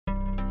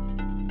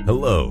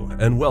Hello,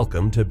 and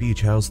welcome to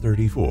Beach House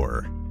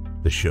 34,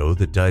 the show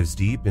that dives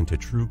deep into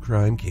true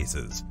crime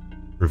cases,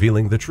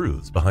 revealing the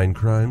truths behind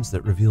crimes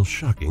that reveal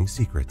shocking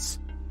secrets.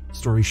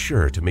 Stories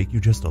sure to make you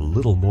just a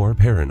little more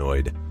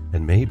paranoid,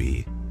 and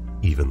maybe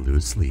even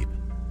lose sleep.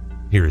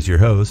 Here's your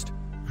host,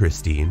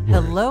 Christine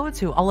Wirth. Hello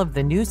to all of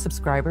the new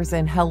subscribers,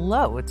 and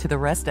hello to the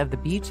rest of the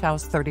Beach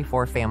House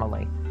 34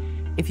 family.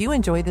 If you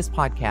enjoy this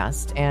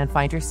podcast and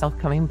find yourself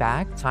coming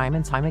back time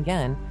and time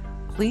again,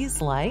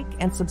 please like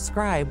and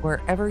subscribe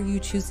wherever you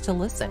choose to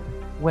listen,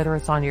 whether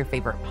it's on your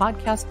favorite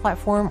podcast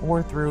platform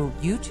or through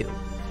YouTube.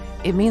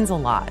 It means a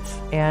lot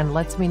and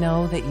lets me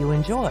know that you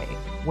enjoy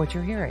what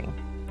you're hearing.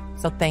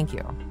 So thank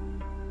you.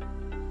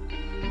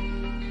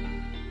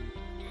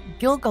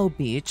 Gilgo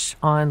Beach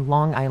on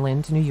Long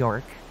Island, New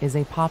York, is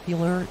a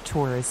popular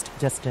tourist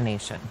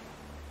destination.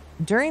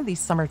 During the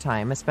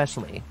summertime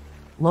especially,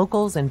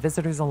 locals and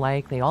visitors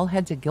alike, they all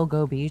head to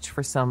Gilgo Beach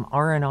for some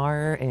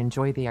R&R,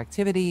 enjoy the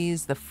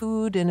activities, the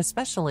food, and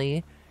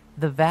especially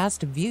the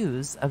vast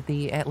views of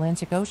the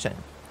Atlantic Ocean.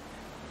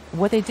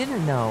 What they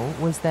didn't know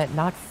was that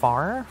not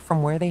far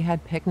from where they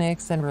had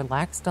picnics and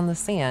relaxed on the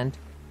sand,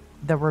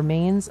 the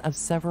remains of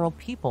several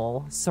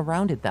people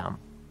surrounded them.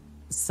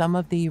 Some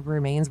of the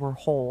remains were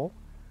whole,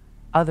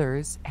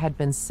 others had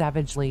been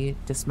savagely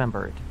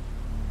dismembered.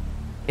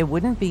 It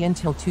wouldn't be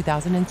until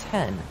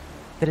 2010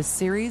 that a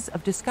series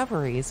of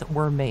discoveries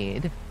were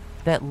made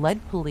that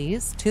led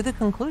police to the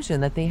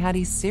conclusion that they had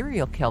a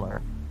serial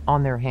killer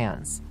on their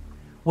hands.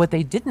 What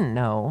they didn't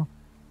know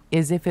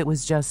is if it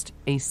was just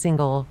a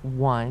single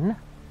one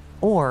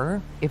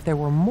or if there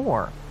were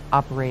more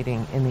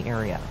operating in the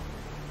area.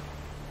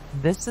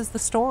 This is the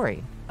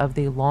story of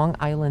the Long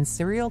Island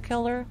serial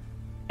killer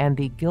and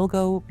the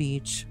Gilgo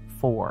Beach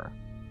Four.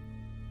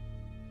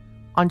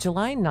 On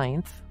July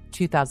 9th,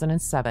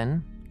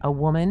 2007, a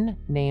woman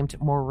named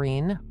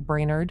Maureen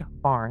Brainerd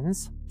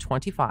Barnes,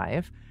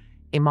 25,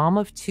 a mom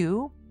of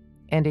two,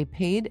 and a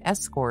paid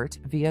escort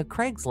via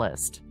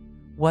Craigslist,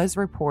 was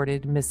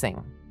reported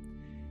missing.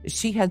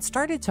 She had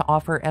started to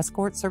offer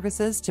escort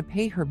services to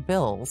pay her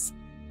bills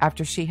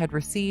after she had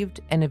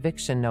received an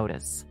eviction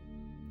notice.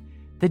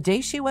 The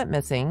day she went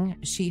missing,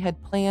 she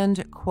had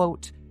planned,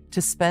 quote,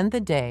 to spend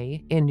the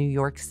day in New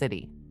York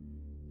City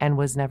and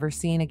was never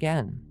seen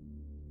again.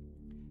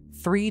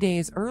 3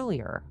 days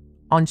earlier,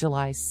 on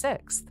July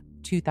 6th,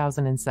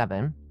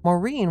 2007,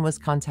 Maureen was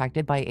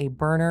contacted by a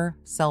burner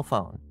cell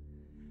phone.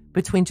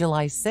 Between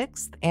July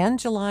 6th and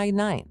July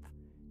 9th,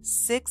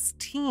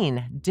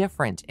 16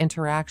 different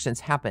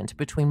interactions happened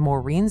between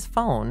Maureen's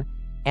phone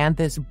and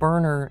this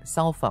burner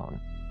cell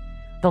phone.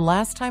 The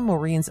last time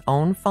Maureen's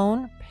own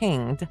phone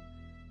pinged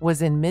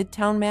was in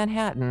Midtown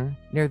Manhattan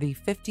near the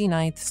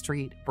 59th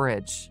Street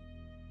Bridge.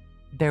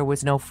 There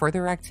was no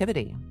further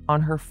activity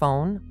on her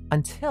phone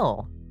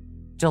until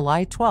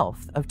July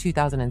 12th of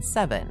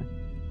 2007.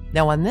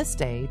 Now on this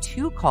day,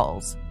 2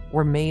 calls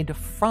were made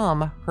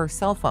from her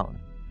cell phone.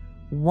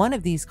 One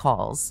of these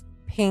calls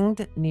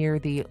pinged near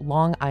the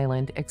Long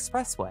Island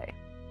Expressway.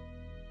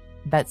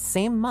 That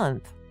same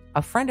month,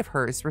 a friend of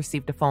hers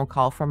received a phone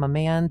call from a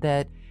man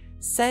that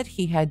said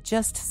he had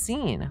just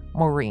seen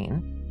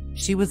Maureen.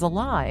 She was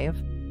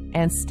alive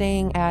and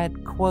staying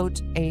at,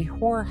 quote, a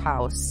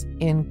whorehouse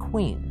in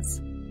Queens.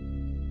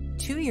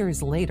 2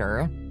 years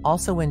later,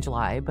 also in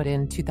July, but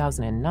in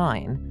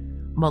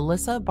 2009,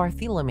 Melissa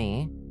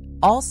Barthélemy,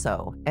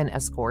 also an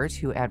escort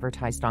who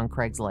advertised on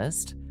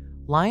Craigslist,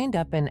 lined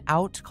up an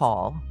out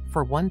call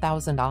for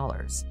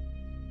 $1,000.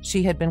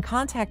 She had been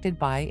contacted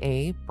by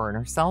a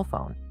burner cell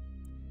phone.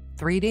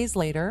 3 days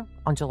later,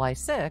 on July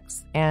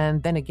 6th,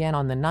 and then again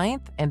on the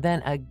 9th, and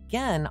then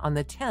again on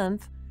the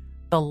 10th,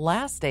 the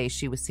last day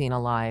she was seen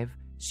alive,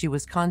 she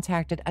was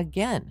contacted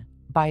again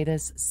by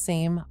this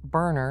same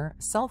burner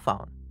cell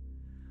phone.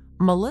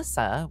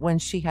 Melissa, when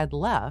she had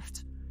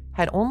left,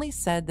 had only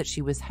said that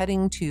she was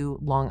heading to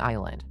Long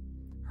Island.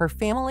 Her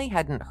family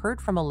hadn't heard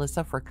from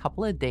Melissa for a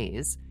couple of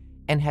days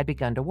and had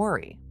begun to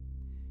worry.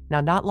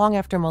 Now, not long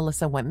after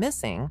Melissa went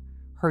missing,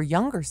 her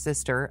younger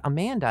sister,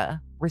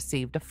 Amanda,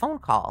 received a phone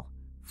call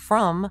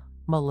from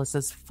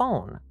Melissa's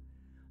phone.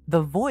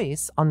 The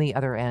voice on the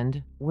other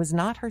end was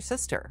not her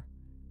sister,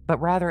 but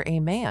rather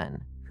a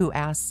man who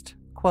asked,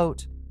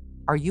 quote,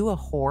 "Are you a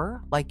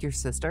whore like your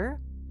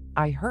sister?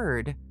 I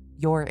heard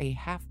you're a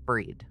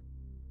half-breed."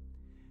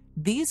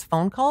 These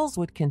phone calls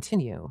would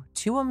continue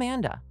to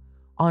Amanda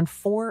on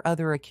 4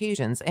 other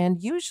occasions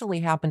and usually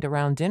happened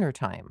around dinner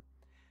time.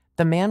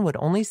 The man would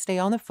only stay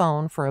on the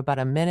phone for about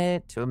a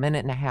minute to a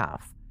minute and a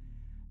half.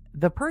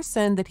 The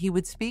person that he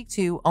would speak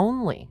to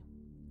only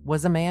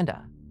was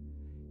Amanda.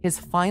 His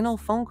final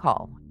phone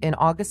call in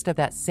August of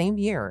that same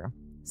year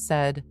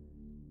said,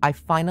 "I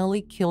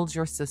finally killed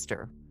your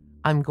sister.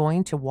 I'm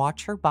going to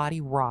watch her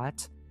body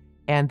rot,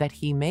 and that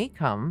he may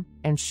come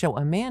and show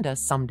Amanda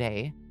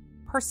someday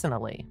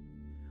personally."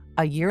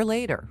 A year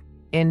later,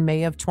 in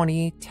May of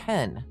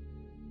 2010,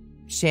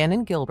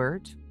 Shannon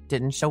Gilbert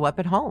didn't show up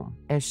at home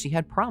as she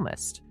had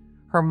promised.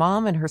 Her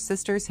mom and her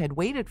sisters had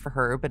waited for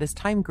her, but as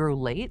time grew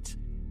late,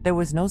 there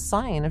was no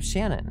sign of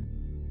Shannon.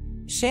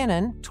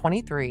 Shannon,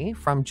 23,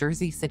 from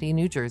Jersey City,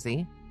 New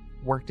Jersey,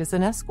 worked as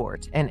an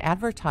escort and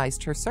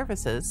advertised her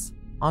services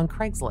on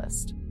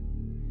Craigslist.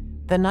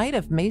 The night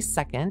of May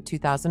 2nd,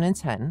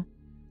 2010,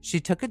 she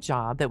took a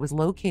job that was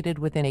located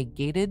within a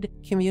gated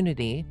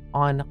community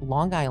on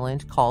Long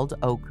Island called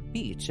Oak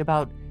Beach,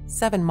 about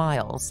 7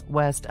 miles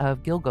west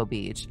of Gilgo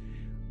Beach,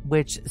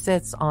 which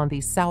sits on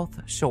the south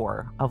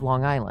shore of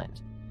Long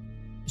Island.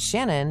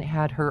 Shannon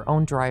had her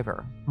own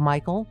driver,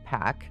 Michael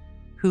Pack,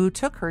 who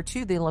took her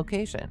to the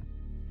location.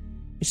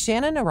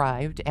 Shannon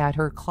arrived at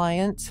her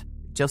client,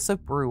 Joseph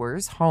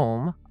Brewer's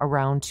home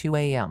around 2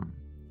 a.m.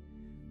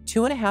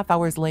 2.5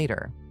 hours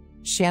later,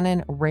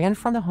 Shannon ran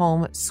from the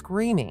home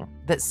screaming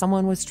that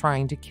someone was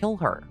trying to kill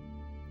her.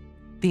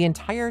 The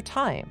entire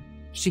time,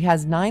 she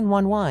has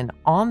 911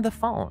 on the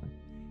phone.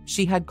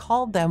 She had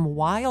called them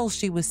while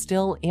she was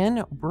still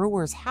in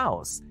Brewer's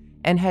house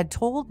and had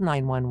told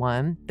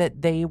 911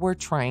 that they were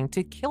trying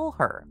to kill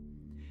her.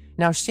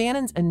 Now,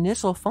 Shannon's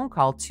initial phone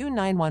call to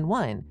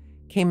 911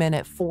 came in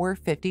at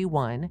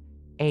 4:51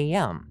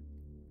 a.m.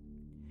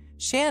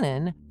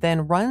 Shannon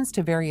then runs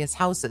to various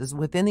houses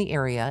within the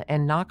area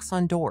and knocks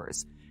on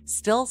doors,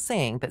 still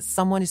saying that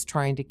someone is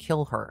trying to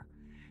kill her.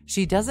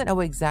 She doesn't know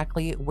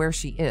exactly where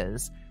she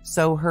is,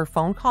 so her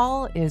phone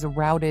call is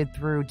routed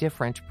through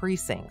different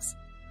precincts.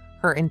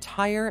 Her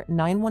entire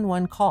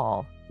 911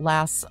 call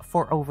lasts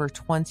for over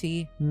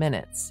 20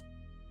 minutes.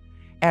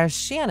 As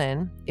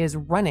Shannon is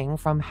running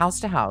from house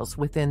to house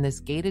within this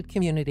gated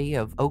community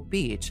of Oak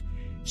Beach,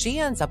 she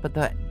ends up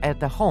at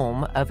the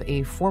home of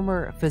a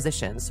former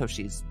physician. So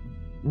she's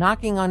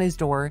knocking on his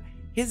door.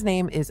 His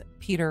name is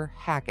Peter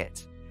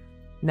Hackett.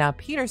 Now,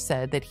 Peter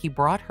said that he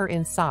brought her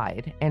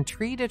inside and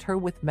treated her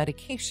with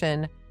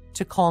medication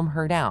to calm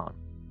her down.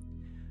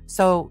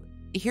 So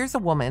here's a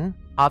woman,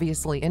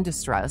 obviously in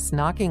distress,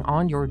 knocking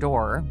on your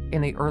door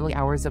in the early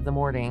hours of the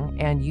morning,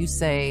 and you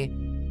say,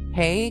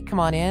 "Hey, come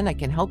on in, I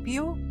can help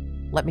you.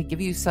 Let me give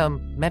you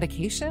some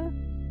medication."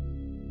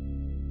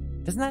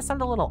 Doesn't that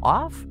sound a little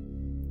off?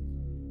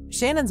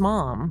 Shannon's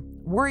mom,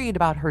 worried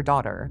about her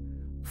daughter,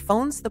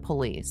 phones the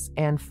police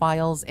and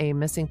files a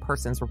missing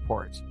persons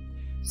report.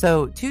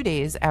 So 2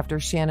 days after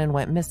Shannon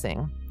went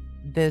missing,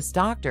 this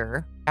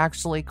doctor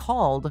actually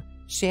called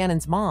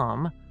Shannon's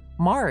mom,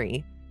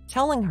 Mari,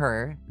 telling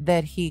her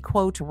that he,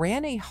 quote,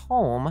 ran a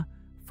home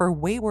for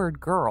wayward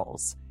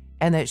girls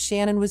and that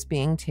Shannon was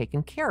being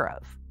taken care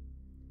of.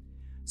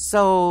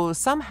 So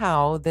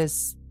somehow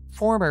this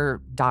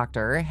former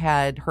doctor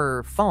had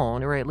her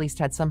phone, or at least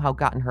had somehow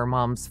gotten her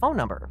mom's phone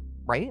number,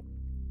 right?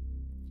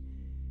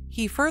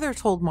 He further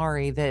told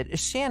Mari that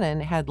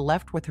Shannon had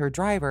left with her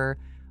driver,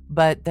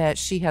 but that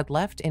she had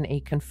left in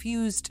a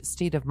confused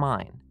state of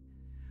mind.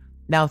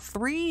 Now,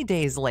 3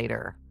 days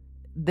later,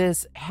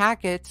 this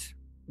Hackett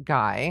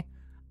guy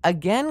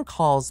again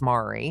calls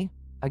Mari,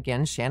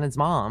 again Shannon's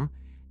mom,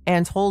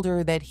 and told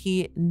her that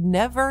he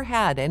never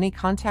had any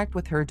contact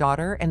with her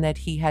daughter and that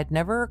he had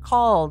never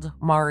called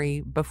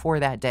Mari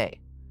before that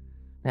day.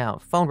 Now,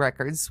 phone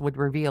records would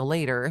reveal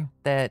later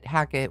that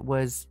Hackett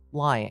was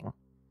lying.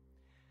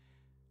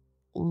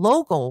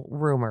 Local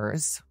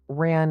rumors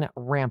ran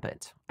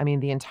rampant. I mean,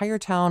 the entire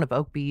town of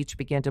Oak Beach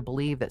began to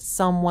believe that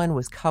someone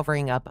was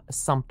covering up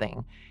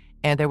something.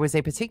 And there was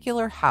a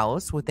particular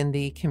house within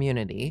the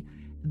community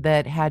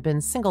that had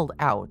been singled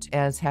out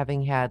as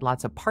having had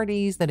lots of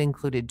parties that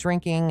included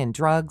drinking and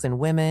drugs and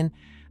women.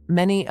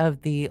 Many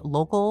of the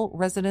local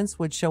residents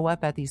would show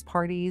up at these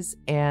parties,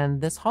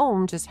 and this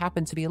home just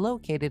happened to be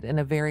located in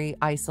a very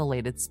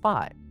isolated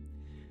spot.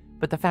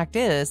 But the fact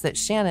is that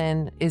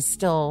Shannon is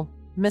still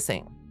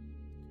missing.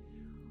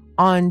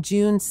 On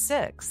June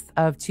 6th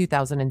of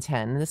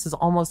 2010, this is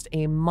almost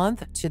a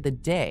month to the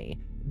day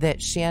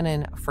that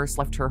Shannon first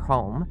left her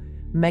home,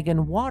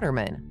 Megan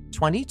Waterman,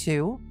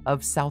 22,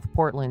 of South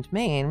Portland,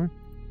 Maine,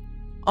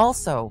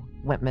 also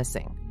went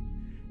missing.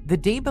 The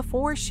day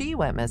before she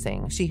went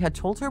missing, she had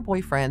told her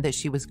boyfriend that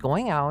she was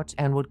going out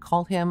and would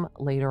call him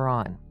later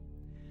on.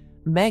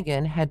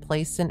 Megan had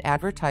placed an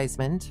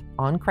advertisement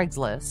on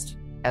Craigslist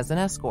as an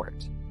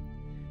escort.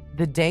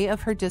 The day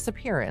of her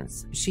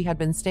disappearance, she had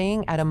been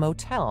staying at a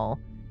motel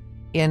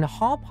in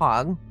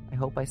Hauppauge, I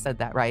hope I said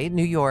that right,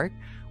 New York,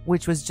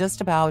 which was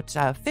just about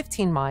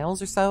 15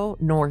 miles or so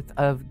north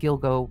of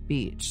Gilgo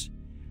Beach.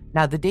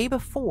 Now, the day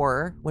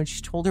before, when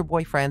she told her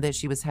boyfriend that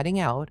she was heading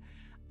out,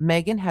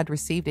 Megan had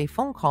received a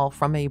phone call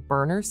from a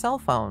burner cell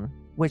phone,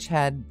 which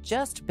had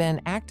just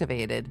been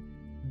activated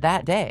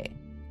that day.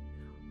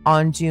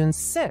 On June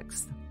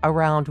 6th,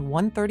 around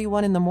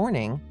 1:31 in the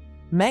morning,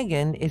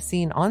 Megan is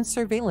seen on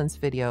surveillance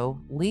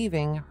video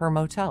leaving her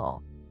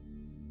motel.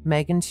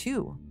 Megan,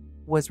 too,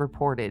 was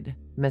reported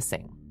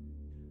missing.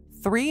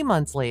 3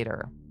 months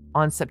later,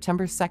 on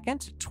September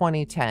 2nd,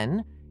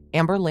 2010,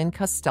 Amber Lynn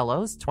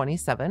Costellos,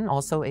 27,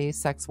 also a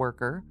sex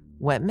worker,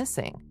 went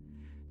missing.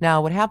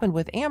 Now, what happened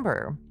with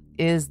Amber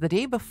is the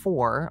day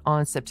before,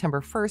 on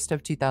September 1st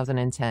of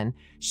 2010,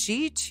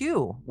 she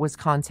too was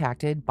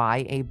contacted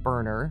by a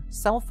burner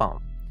cell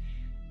phone.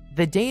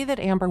 The day that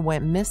Amber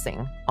went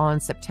missing, on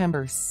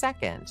September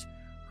 2nd,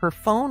 her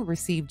phone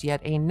received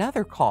yet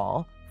another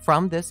call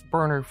from this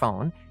burner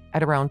phone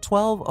at around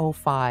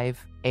 12:05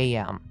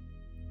 a.m.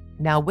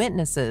 Now,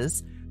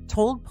 witnesses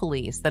told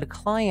police that a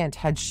client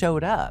had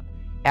showed up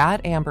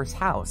at Amber's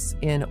house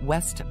in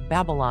West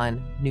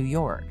Babylon, New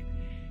York.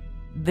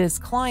 This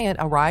client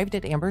arrived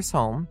at Amber's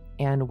home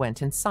and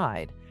went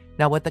inside.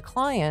 Now, what the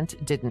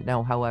client didn't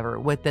know, however,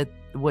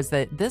 was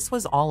that this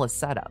was all a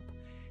setup.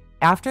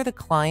 After the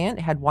client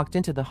had walked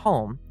into the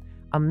home,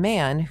 a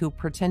man who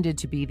pretended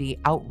to be the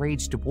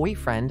outraged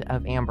boyfriend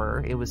of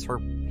Amber, it was her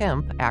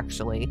pimp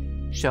actually,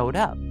 showed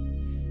up.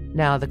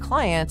 Now, the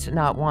client,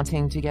 not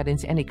wanting to get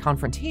into any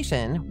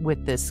confrontation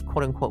with this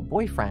quote-unquote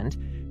boyfriend,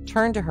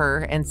 turned to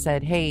her and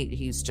said, "Hey,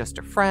 he's just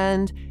a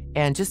friend,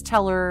 and just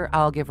tell her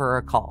I'll give her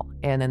a call."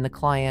 And then the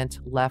client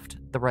left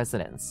the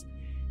residence.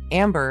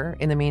 Amber,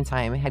 in the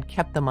meantime, had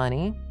kept the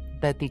money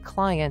that the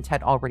client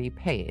had already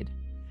paid.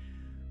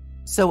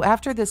 So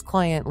after this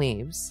client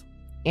leaves,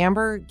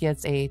 Amber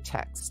gets a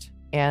text,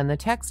 and the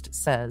text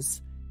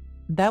says,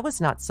 "That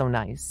was not so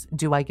nice.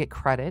 Do I get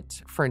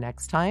credit for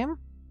next time?"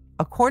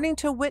 According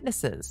to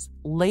witnesses,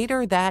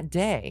 later that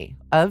day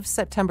of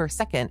September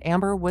 2nd,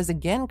 Amber was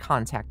again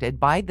contacted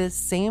by this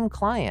same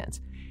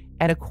client.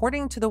 And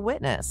according to the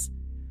witness,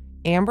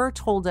 Amber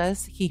told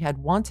us he had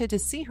wanted to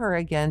see her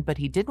again, but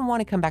he didn't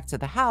want to come back to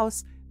the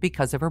house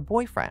because of her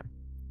boyfriend.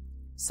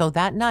 So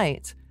that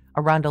night,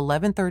 around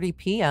 11:30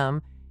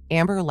 p.m.,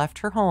 Amber left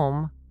her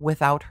home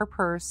without her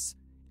purse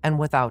and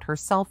without her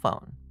cell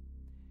phone.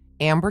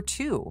 Amber,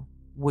 too,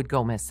 would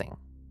go missing.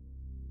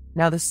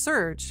 Now, the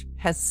search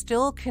has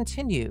still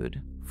continued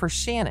for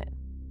Shannon.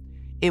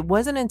 It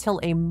wasn't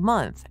until a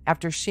month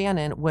after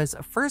Shannon was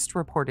first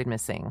reported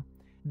missing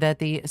that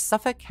the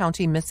Suffolk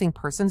County Missing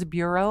Persons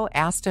Bureau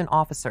asked an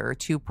officer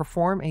to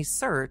perform a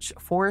search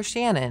for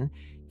Shannon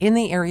in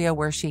the area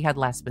where she had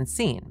last been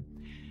seen.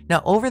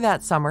 Now, over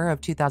that summer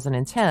of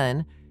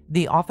 2010,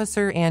 the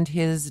officer and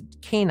his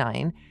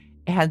canine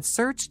had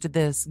searched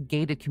this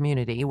gated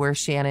community where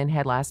Shannon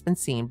had last been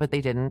seen, but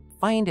they didn't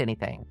find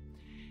anything.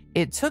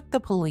 It took the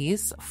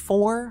police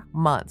 4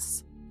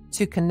 months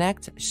to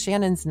connect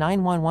Shannon's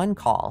 911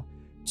 call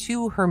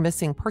to her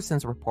missing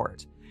persons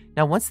report.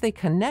 Now, once they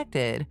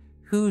connected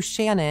who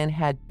Shannon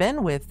had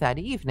been with that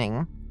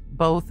evening,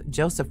 both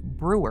Joseph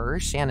Brewer,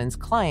 Shannon's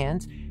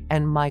client,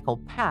 and Michael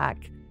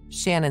Pack,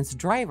 Shannon's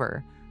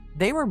driver,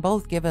 they were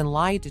both given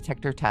lie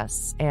detector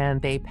tests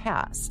and they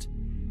passed.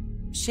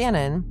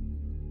 Shannon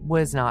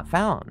was not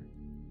found.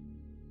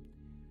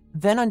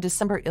 Then on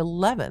December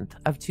 11th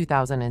of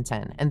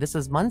 2010, and this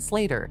is months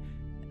later,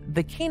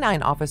 the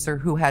canine officer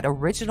who had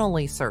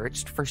originally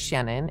searched for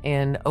Shannon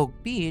in Oak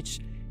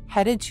Beach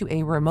headed to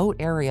a remote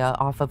area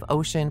off of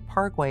Ocean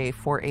Parkway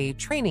for a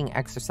training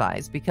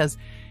exercise because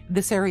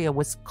this area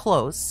was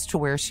close to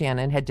where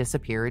Shannon had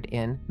disappeared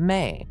in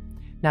May.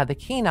 Now, the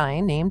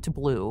canine, named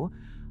Blue,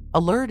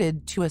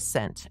 alerted to a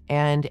scent,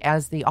 and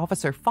as the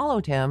officer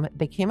followed him,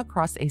 they came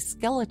across a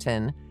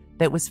skeleton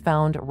that was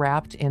found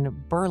wrapped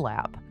in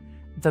burlap.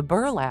 The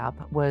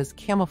burlap was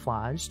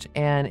camouflaged,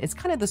 and it's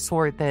kind of the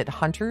sort that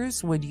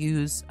hunters would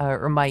use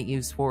or might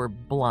use for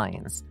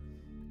blinds.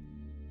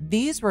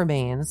 These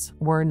remains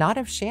were not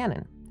of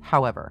Shannon,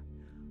 however,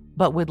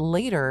 but would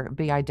later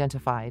be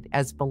identified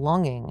as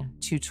belonging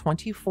to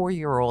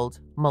 24-year-old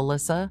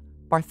Melissa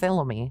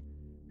Bartholomew,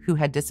 who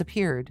had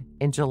disappeared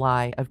in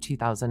July of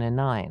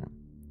 2009.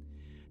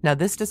 Now,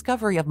 this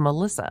discovery of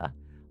Melissa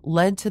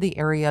led to the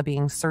area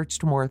being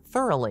searched more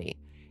thoroughly,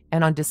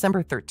 and on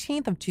December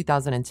 13th of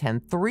 2010,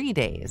 3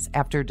 days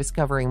after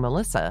discovering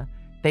Melissa,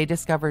 they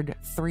discovered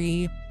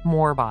 3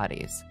 more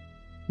bodies,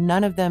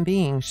 none of them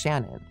being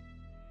Shannon.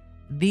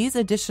 These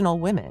additional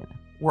women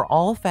were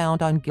all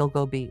found on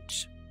Gilgo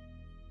Beach.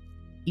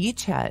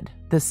 Each had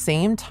the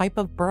same type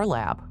of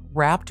burlap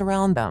wrapped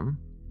around them.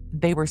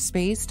 They were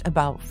spaced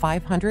about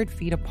 500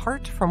 feet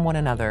apart from one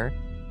another,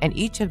 and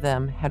each of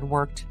them had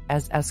worked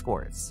as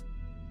escorts.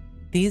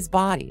 These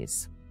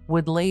bodies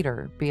would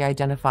later be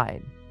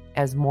identified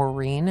as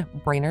Maureen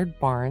Brainerd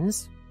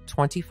Barnes,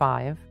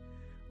 25,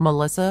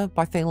 Melissa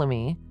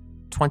Bartholomew,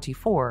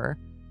 24,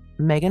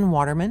 Megan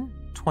Waterman,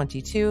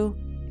 22,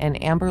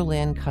 and Amber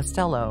Lynn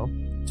Costello,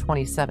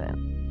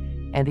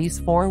 27. And these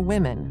 4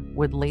 women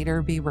would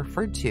later be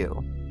referred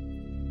to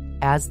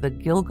as the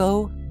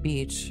Gilgo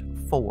Beach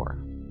Four.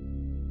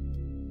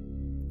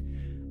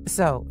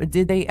 So,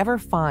 did they ever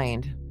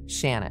find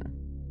Shannon?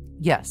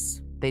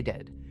 Yes, they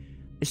did.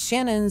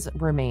 Shannon's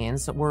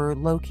remains were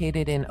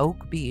located in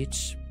Oak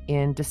Beach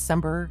in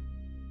December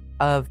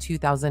of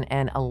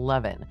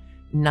 2011,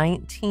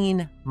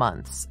 19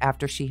 months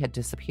after she had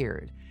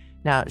disappeared.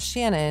 Now,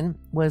 Shannon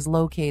was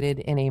located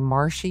in a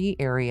marshy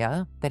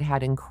area that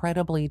had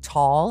incredibly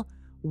tall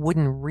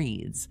wooden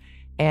reeds,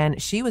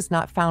 and she was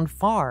not found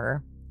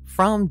far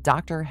from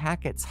Dr.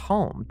 Hackett's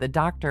home, the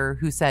doctor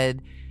who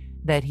said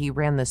that he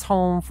ran this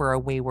home for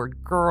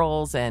wayward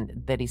girls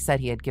and that he said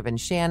he had given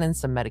Shannon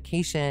some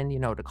medication,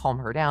 to calm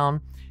her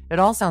down. It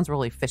all sounds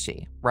really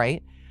fishy,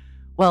 right?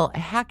 Well,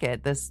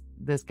 Hackett, this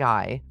this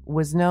guy,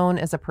 was known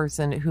as a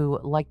person who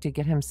liked to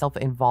get himself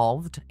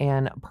involved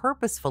and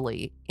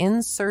purposefully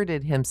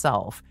inserted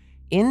himself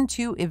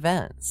into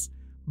events,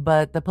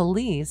 but the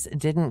police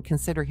didn't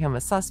consider him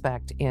a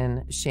suspect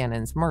in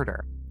Shannon's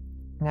murder.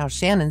 Now,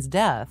 Shannon's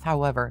death,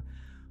 however,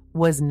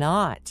 was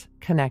not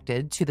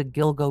connected to the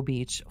Gilgo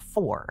Beach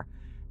Four.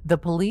 The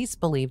police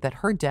believed that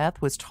her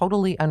death was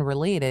totally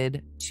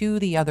unrelated to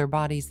the other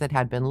bodies that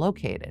had been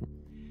located.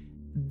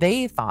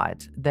 They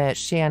thought that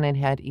Shannon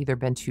had either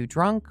been too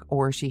drunk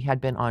or she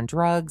had been on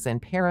drugs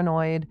and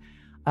paranoid,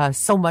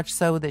 so much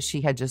so that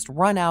she had just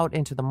run out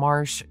into the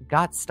marsh,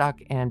 got stuck,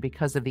 and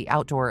because of the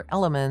outdoor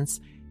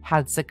elements,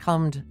 had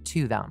succumbed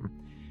to them.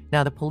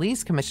 Now, the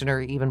police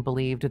commissioner even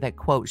believed that,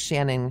 quote,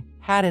 Shannon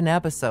had an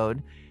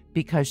episode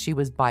because she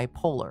was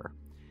bipolar.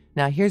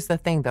 Now, here's the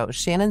thing, though.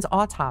 Shannon's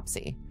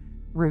autopsy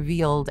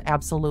revealed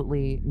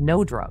absolutely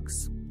no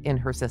drugs in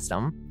her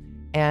system.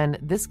 And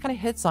this kind of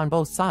hits on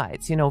both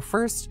sides.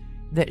 First,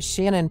 that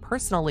Shannon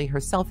personally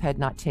herself had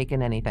not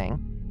taken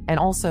anything. And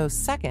also,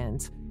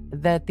 second,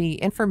 that the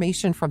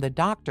information from the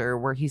doctor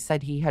where he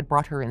said he had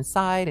brought her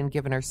inside and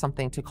given her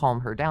something to calm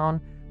her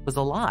down was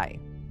a lie.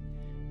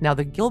 Now,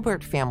 the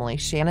Gilbert family,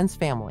 Shannon's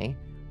family,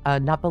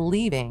 not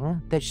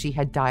believing that she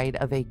had died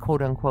of a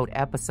quote-unquote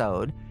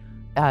episode,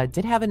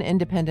 did have an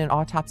independent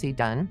autopsy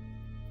done.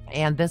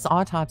 And this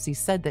autopsy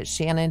said that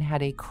Shannon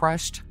had a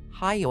crushed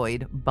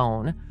hyoid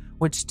bone,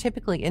 which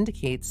typically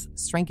indicates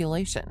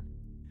strangulation.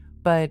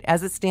 But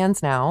as it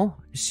stands now,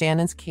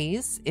 Shannon's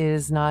case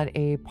is not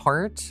a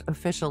part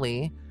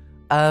officially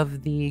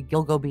of the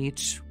Gilgo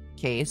Beach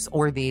case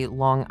or the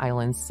Long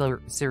Island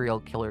serial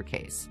killer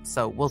case.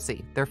 So we'll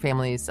see. Their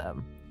family's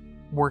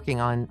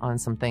working on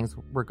some things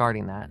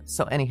regarding that.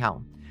 So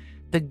anyhow,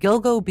 the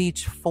Gilgo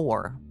Beach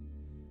Four,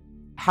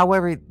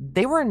 however,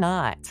 they were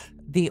not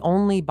the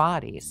only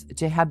bodies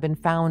to have been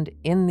found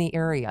in the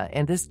area,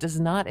 and this does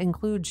not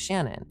include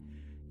Shannon.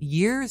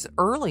 Years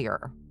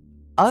earlier,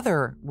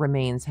 other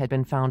remains had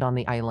been found on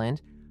the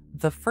island,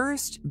 the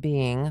first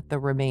being the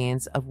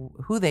remains of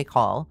who they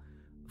call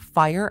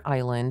Fire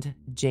Island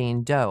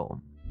Jane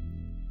Doe.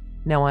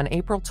 Now, on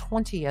April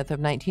 20th of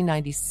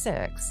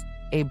 1996,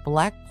 a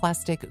black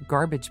plastic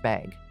garbage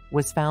bag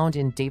was found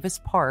in Davis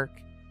Park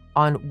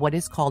on what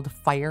is called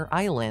Fire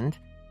Island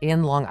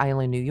in Long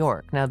Island, New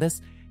York. Now,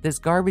 this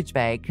garbage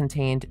bag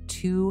contained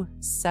 2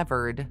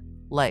 severed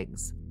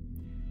legs.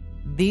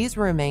 These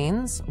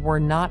remains were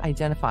not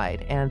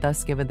identified and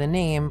thus given the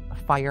name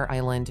Fire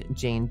Island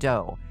Jane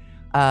Doe.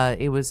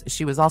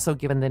 She was also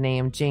given the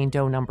name Jane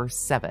Doe number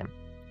 7.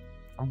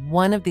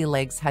 One of the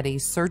legs had a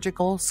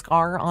surgical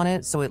scar on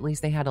it, so at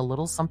least they had a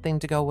little something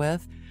to go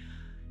with.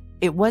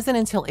 It wasn't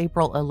until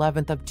April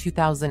 11th of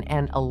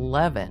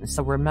 2011.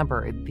 So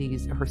remember,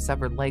 her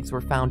severed legs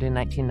were found in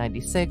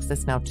 1996.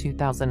 That's now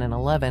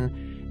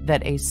 2011.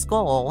 That a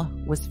skull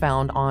was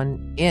found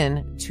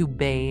in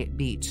Tubay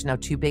Beach. Now,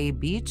 Tubay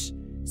Beach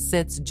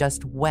sits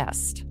just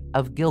west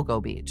of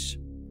Gilgo Beach.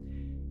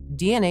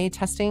 DNA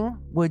testing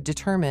would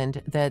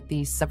determine that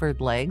the severed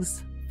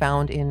legs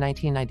found in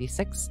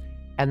 1996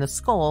 and the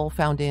skull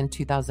found in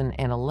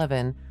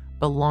 2011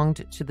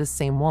 belonged to the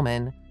same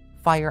woman,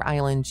 Fire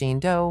Island Jane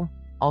Doe,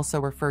 also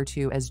referred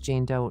to as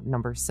Jane Doe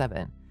number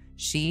 7.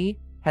 She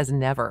has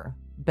never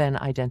been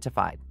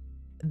identified.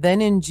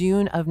 Then in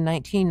June of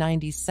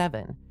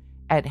 1997,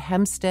 at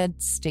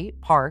Hempstead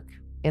State Park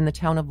in the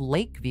town of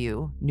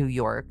Lakeview, New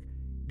York,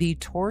 the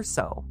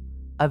torso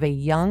of a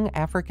young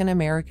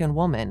African-American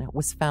woman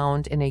was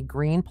found in a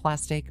green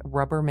plastic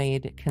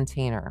Rubbermaid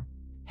container.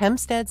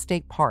 Hempstead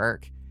State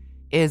Park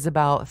is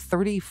about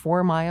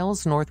 34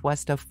 miles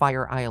northwest of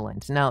Fire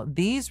Island. Now,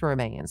 these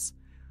remains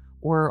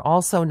were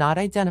also not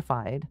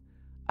identified,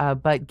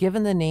 but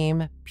given the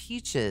name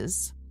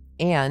Peaches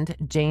and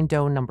Jane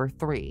Doe number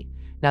 3.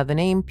 Now, the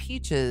name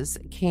Peaches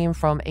came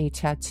from a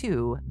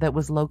tattoo that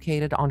was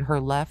located on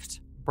her left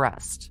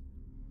breast.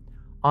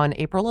 On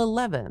April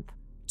 11th,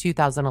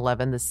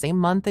 2011, the same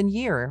month and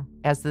year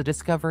as the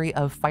discovery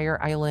of Fire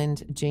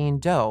Island Jane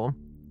Doe,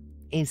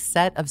 a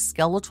set of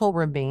skeletal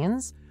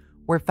remains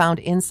were found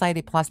inside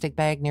a plastic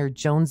bag near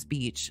Jones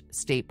Beach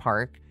State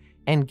Park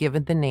and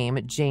given the name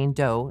Jane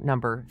Doe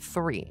number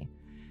 3.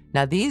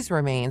 Now, these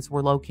remains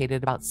were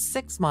located about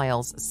 6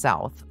 miles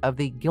south of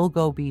the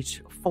Gilgo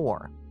Beach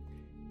Four.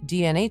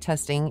 DNA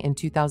testing in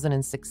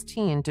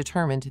 2016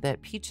 determined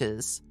that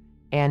Peaches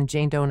and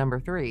Jane Doe number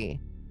 3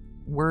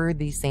 were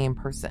the same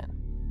person.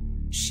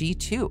 She,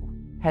 too,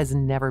 has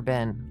never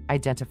been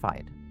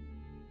identified.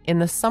 In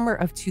the summer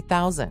of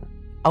 2000,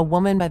 a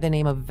woman by the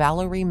name of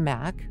Valerie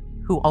Mack,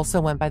 who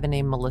also went by the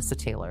name Melissa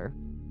Taylor,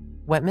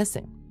 went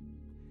missing.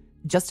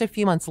 Just a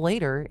few months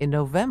later, in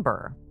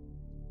November,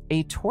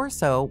 a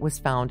torso was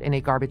found in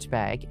a garbage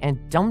bag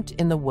and dumped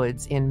in the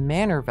woods in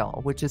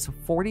Manorville, which is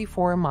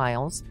 44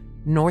 miles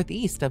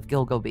northeast of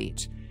Gilgo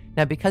Beach.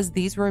 Now, because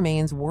these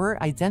remains were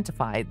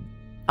unidentified,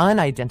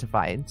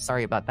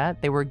 sorry about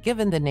that, they were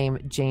given the name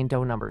Jane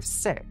Doe number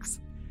 6.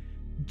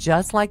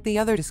 Just like the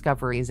other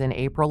discoveries in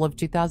April of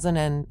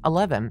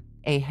 2011,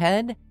 a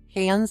head,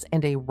 hands,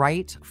 and a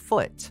right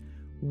foot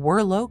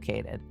were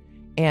located,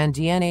 and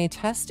DNA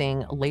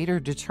testing later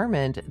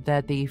determined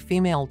that the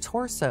female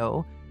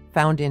torso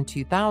found in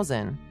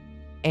 2000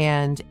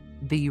 and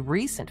the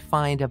recent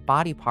find of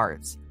body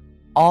parts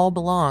all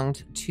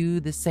belonged to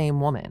the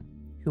same woman,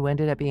 who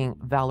ended up being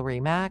Valerie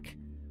Mack,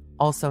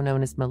 also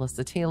known as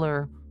Melissa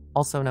Taylor,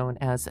 also known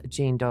as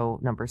Jane Doe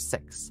number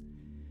 6.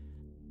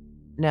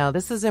 Now,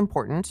 this is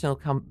important.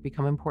 It'll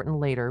become important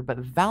later, but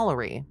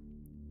Valerie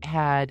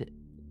had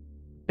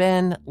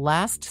been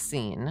last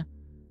seen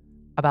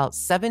about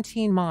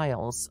 17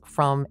 miles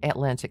from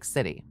Atlantic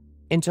City.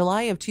 In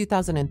July of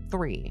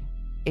 2003,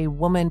 a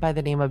woman by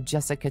the name of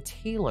Jessica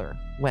Taylor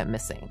went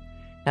missing.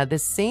 Now,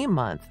 this same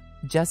month,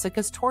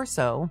 Jessica's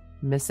torso,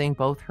 missing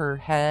both her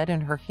head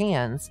and her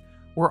hands,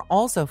 were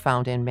also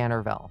found in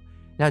Manorville.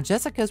 Now,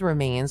 Jessica's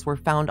remains were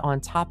found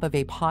on top of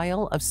a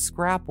pile of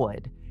scrap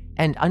wood,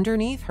 and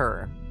underneath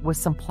her was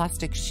some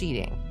plastic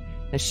sheeting.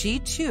 Now, she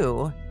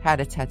too had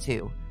a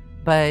tattoo,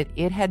 but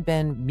it had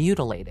been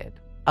mutilated,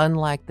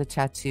 unlike the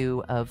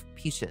tattoo of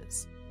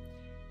Peaches.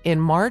 In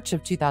March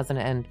of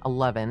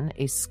 2011,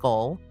 a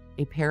skull,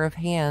 a pair of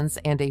hands,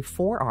 and a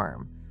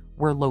forearm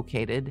were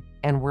located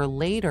and were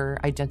later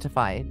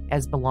identified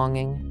as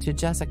belonging to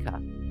Jessica.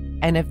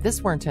 And if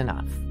this weren't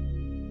enough,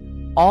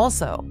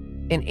 also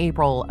in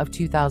April of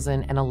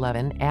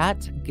 2011 at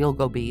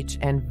Gilgo Beach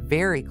and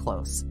very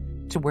close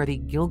to where the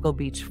Gilgo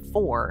Beach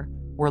Four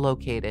were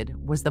located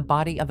was the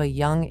body of a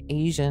young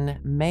Asian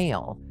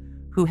male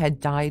who had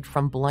died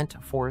from blunt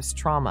force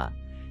trauma.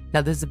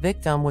 Now, this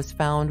victim was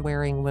found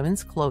wearing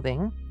women's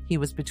clothing. He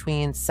was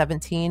between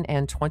 17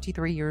 and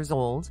 23 years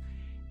old.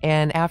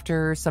 And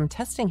after some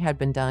testing had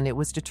been done, it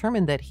was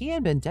determined that he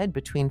had been dead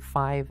between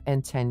 5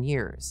 and 10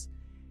 years.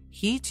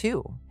 He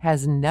too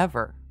has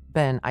never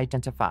been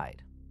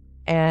identified.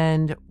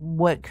 And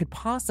what could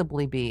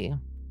possibly be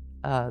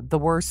the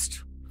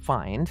worst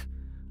find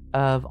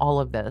of all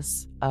of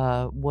this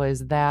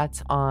was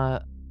that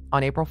on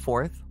April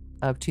 4th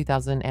of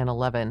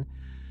 2011,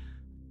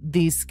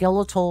 the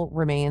skeletal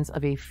remains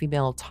of a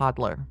female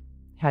toddler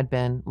had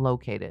been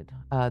located.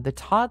 The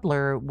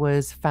toddler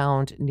was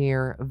found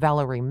near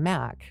Valerie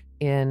Mack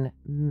in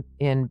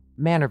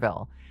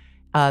Manorville.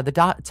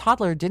 The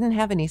toddler didn't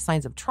have any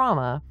signs of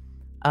trauma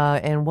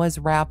and was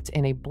wrapped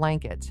in a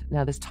blanket.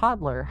 Now, this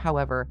toddler,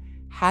 however,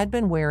 had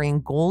been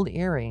wearing gold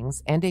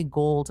earrings and a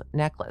gold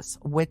necklace,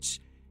 which,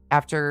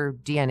 after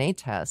DNA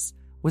tests,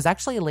 was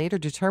actually later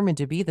determined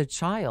to be the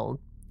child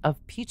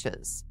of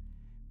Peaches.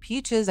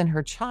 Peaches and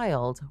her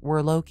child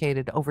were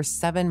located over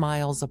 7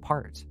 miles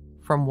apart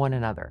from one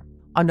another.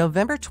 On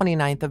November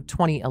 29th of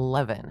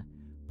 2011,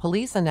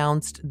 police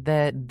announced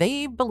that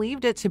they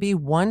believed it to be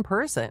one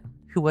person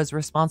who was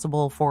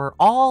responsible for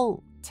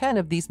all 10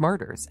 of these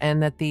murders,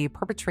 and that the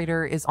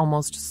perpetrator is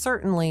almost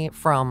certainly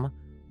from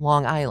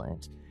Long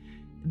Island.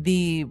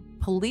 The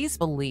police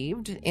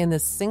believed in the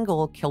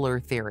single killer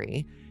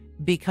theory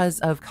because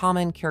of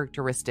common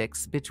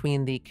characteristics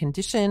between the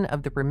condition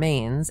of the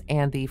remains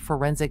and the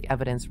forensic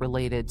evidence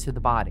related to the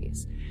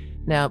bodies.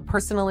 Now,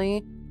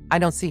 personally, I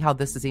don't see how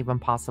this is even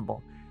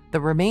possible. The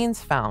remains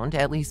found,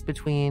 at least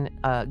between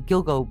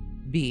Gilgo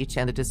Beach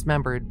and the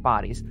dismembered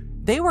bodies,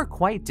 they were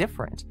quite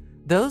different.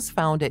 Those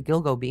found at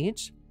Gilgo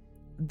Beach,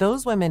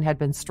 those women had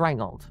been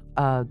strangled.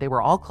 They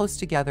were all close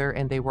together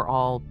and they were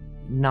all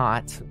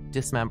not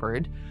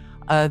dismembered.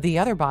 The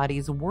other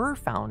bodies were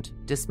found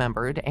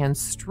dismembered and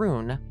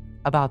strewn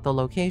about the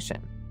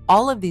location.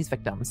 All of these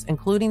victims,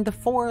 including the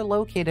 4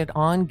 located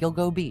on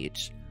Gilgo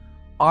Beach,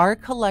 are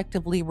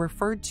collectively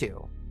referred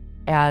to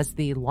as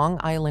the Long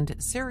Island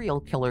serial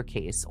killer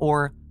case,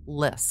 or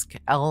L.I.S.K,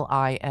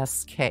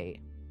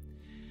 L-I-S-K.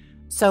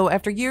 So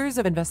after years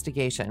of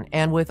investigation,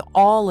 and with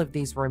all of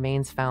these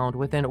remains found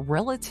within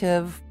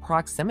relative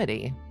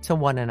proximity to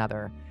one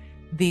another,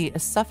 the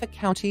Suffolk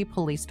County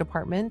Police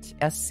Department,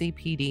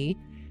 SCPD,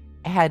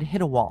 had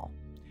hit a wall.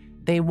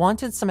 They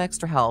wanted some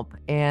extra help,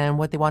 and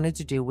what they wanted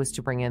to do was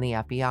to bring in the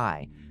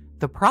FBI.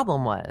 The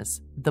problem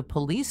was the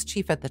police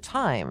chief at the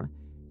time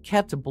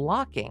kept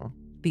blocking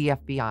the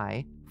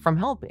FBI from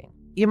helping.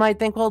 You might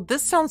think, well,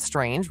 this sounds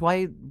strange.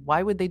 Why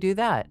would they do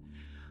that?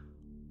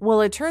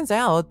 Well, it turns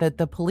out that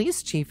the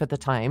police chief at the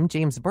time,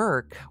 James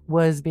Burke,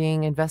 was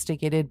being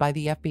investigated by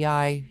the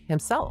FBI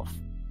himself.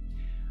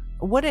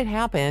 What had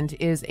happened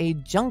is a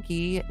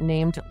junkie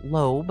named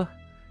Loeb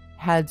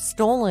had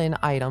stolen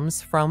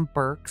items from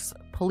Burke's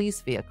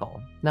police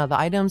vehicle. Now, the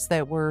items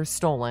that were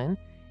stolen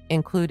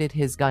included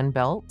his gun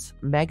belt,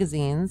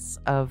 magazines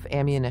of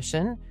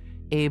ammunition,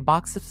 a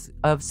box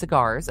of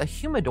cigars, a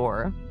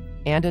humidor,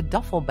 and a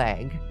duffel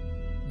bag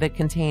that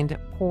contained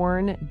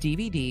porn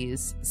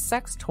DVDs,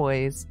 sex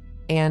toys,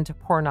 and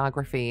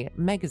pornography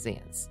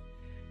magazines.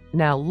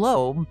 Now,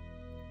 Loeb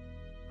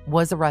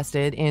was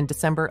arrested in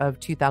December of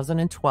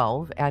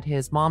 2012 at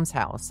his mom's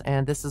house,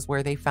 and this is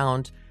where they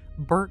found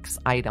Burke's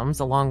items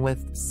along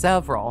with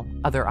several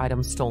other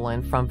items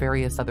stolen from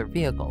various other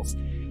vehicles.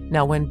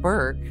 Now, when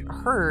Burke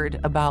heard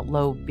about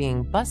Loeb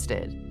being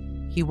busted,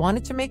 he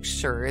wanted to make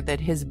sure that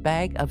his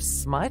bag of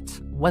smut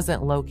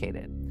wasn't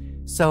located.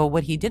 So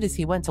what he did is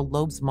he went to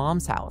Loeb's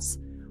mom's house,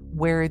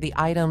 where the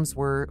items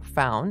were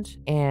found,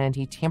 and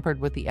he tampered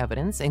with the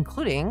evidence,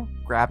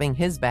 including grabbing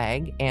his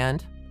bag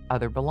and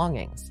other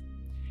belongings.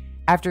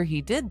 After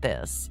he did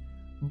this,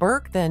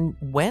 Burke then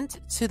went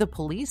to the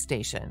police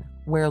station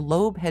where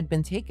Loeb had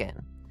been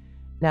taken.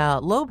 Now,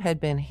 Loeb had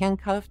been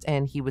handcuffed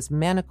and he was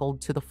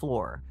manacled to the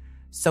floor.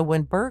 So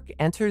when Burke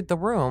entered the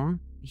room,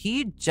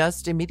 he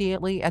just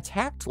immediately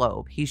attacked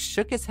Loeb. He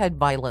shook his head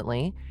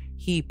violently.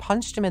 He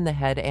punched him in the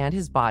head and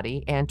his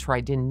body and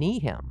tried to knee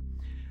him.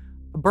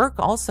 Burke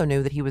also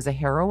knew that he was a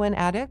heroin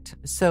addict,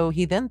 so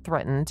he then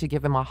threatened to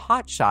give him a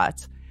hot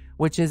shot,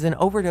 which is an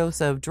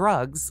overdose of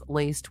drugs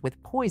laced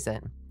with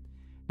poison.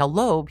 Now,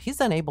 Loeb,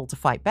 he's unable to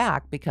fight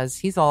back because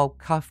he's all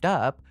cuffed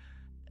up,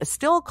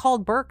 still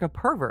called Burke a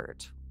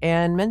pervert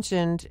and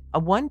mentioned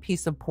one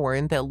piece of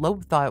porn that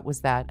Loeb thought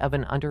was that of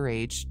an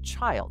underage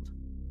child.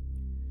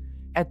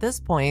 At this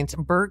point,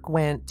 Burke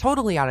went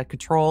totally out of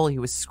control. He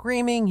was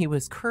screaming, he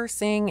was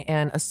cursing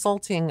and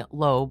assaulting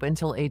Loeb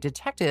until a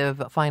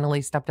detective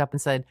finally stepped up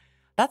and said,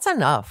 "That's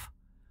enough."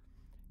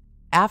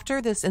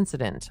 After this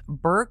incident,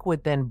 Burke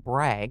would then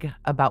brag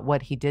about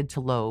what he did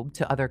to Loeb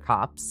to other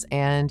cops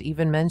and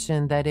even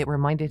mention that it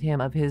reminded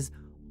him of his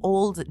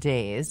old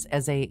days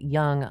as a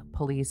young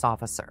police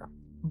officer.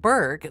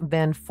 Burke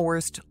then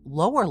forced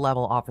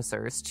lower-level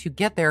officers to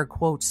get their,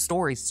 quote,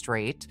 story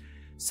straight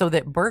so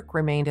that Burke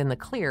remained in the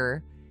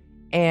clear,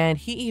 and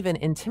he even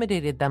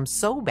intimidated them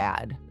so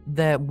bad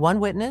that one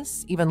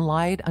witness even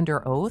lied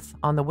under oath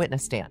on the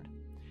witness stand.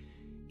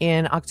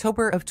 In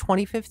October of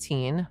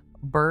 2015,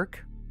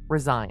 Burke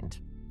resigned.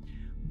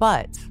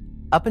 But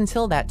up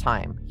until that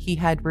time, he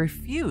had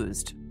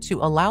refused to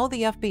allow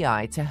the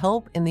FBI to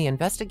help in the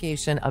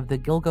investigation of the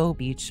Gilgo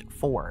Beach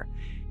Four.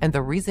 And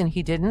the reason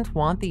he didn't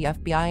want the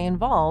FBI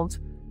involved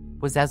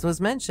was, as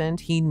was mentioned,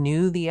 he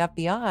knew the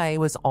FBI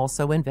was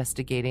also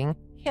investigating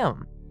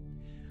him.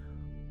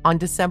 On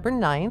December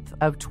 9th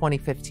of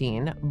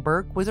 2015,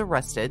 Burke was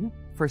arrested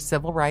for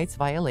civil rights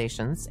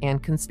violations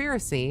and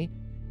conspiracy,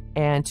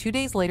 and 2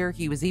 days later,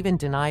 he was even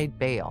denied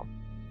bail.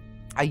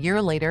 A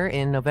year later,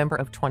 in November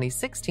of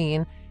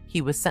 2016,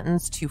 he was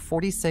sentenced to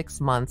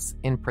 46 months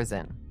in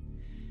prison.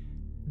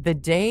 The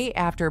day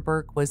after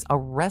Burke was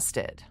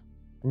arrested,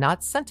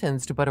 not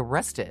sentenced, but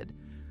arrested,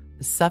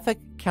 Suffolk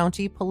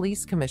County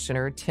Police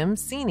Commissioner Tim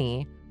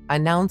Sini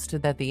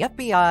announced that the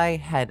FBI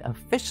had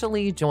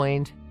officially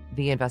joined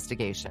the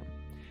investigation.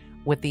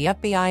 With the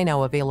FBI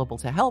now available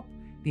to help,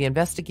 the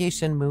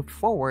investigation moved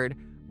forward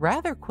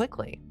rather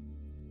quickly.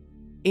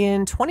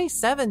 In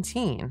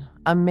 2017,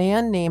 a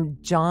man named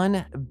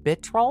John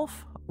Bittrolff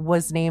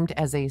was named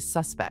as a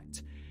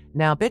suspect.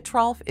 Now,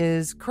 Bittrolff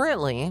is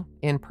currently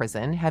in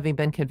prison, having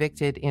been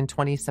convicted in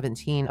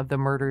 2017 of the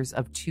murders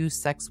of two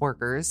sex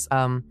workers,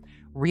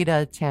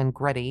 Rita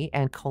Tangretti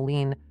and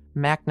Colleen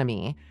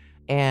McNamee,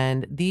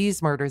 and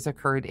these murders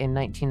occurred in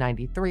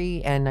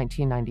 1993 and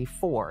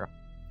 1994.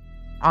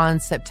 On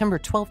September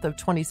 12th of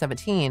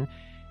 2017,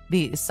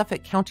 the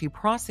Suffolk County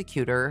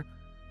prosecutor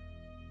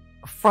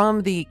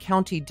from the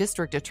county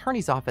district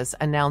attorney's office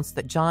announced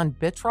that John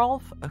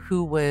Bittrolff,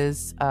 who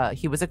was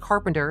a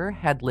carpenter,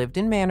 had lived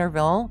in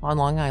Manorville on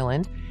Long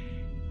Island.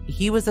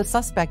 He was a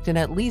suspect in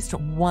at least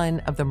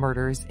one of the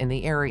murders in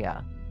the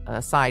area,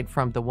 aside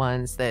from the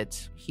ones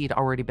that he'd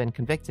already been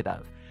convicted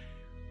of.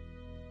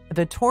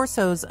 The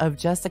torsos of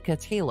Jessica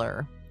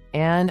Taylor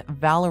and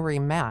Valerie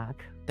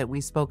Mack that we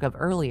spoke of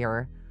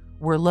earlier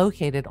were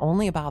located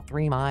only about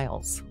 3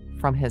 miles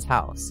from his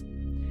house.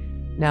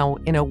 Now,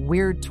 in a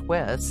weird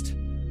twist,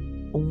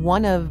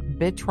 one of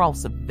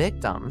Bittrolff's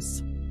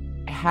victims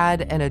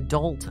had an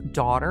adult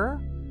daughter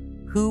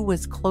who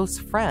was close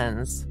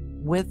friends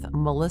with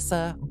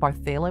Melissa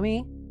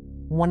Barthélemy,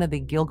 one of the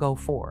Gilgo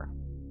Four.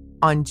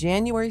 On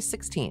January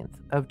 16th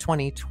of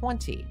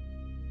 2020,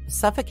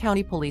 Suffolk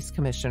County Police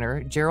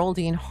Commissioner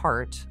Geraldine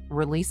Hart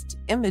released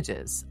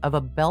images of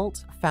a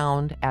belt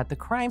found at the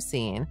crime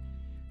scene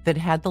that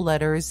had the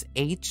letters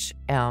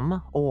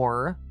HM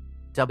or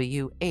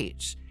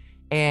WH.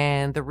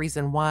 And the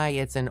reason why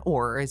it's an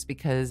or is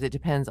because it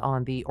depends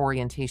on the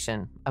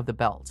orientation of the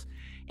belt.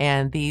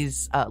 And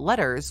these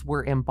letters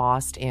were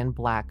embossed in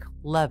black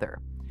leather.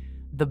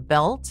 The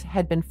belt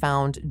had been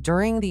found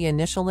during the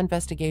initial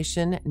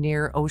investigation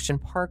near Ocean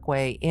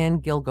Parkway in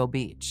Gilgo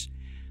Beach.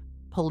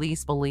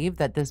 Police believe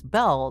that this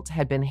belt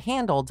had been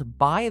handled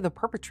by the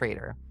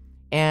perpetrator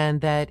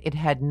and that it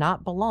had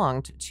not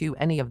belonged to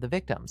any of the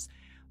victims.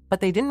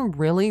 But they didn't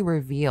really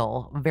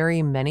reveal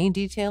very many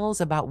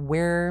details about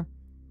where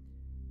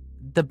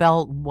the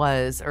belt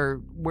was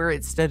or where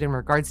it stood in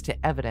regards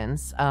to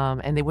evidence,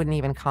 and they wouldn't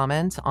even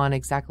comment on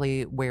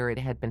exactly where it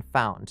had been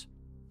found.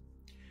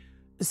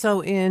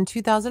 So in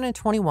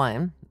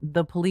 2021,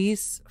 the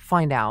police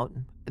find out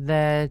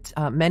that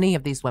many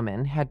of these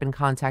women had been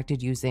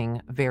contacted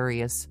using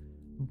various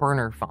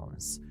burner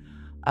phones.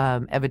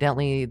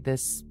 Evidently,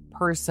 this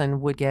person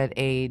would get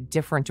a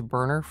different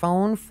burner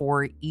phone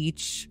for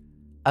each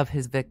of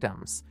his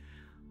victims.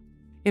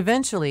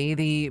 Eventually,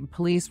 the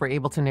police were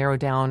able to narrow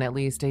down at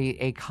least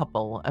a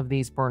couple of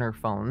these burner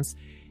phones,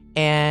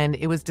 And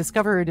it was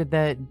discovered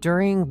that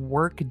during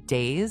work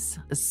days,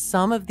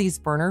 some of these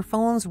burner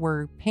phones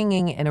were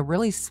pinging in a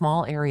really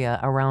small area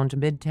around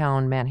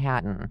Midtown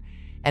Manhattan.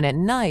 And at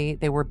night,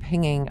 they were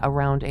pinging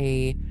around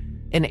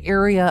an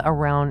area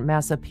around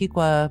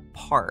Massapequa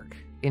Park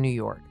in New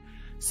York.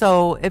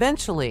 So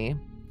eventually,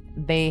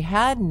 they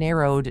had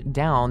narrowed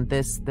down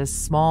this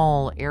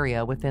small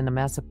area within the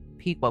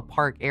Massapequa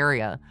Park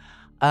area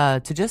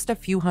to just a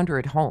few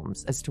hundred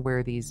homes as to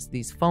where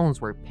these phones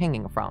were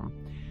pinging from.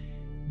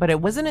 But it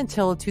wasn't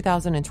until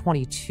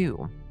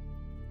 2022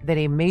 that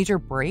a major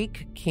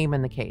break came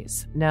in the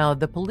case. Now,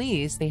 the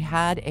police, they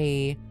had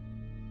a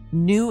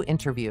new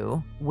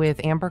interview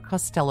with Amber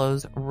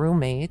Costello's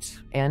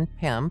roommate and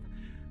pimp,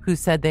 who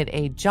said that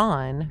a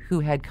John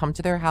who had come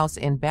to their house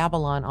in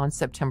Babylon on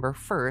September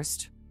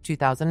 1st,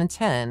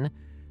 2010,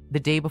 the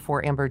day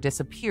before Amber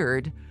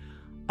disappeared,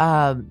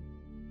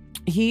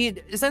 he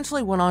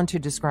essentially went on to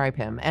describe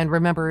him. And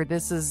remember,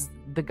 this is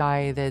the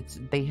guy that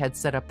they had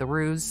set up the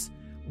ruse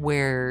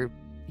where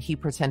he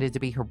pretended to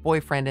be her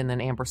boyfriend, and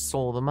then Amber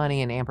stole the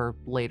money, and Amber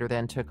later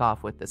then took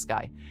off with this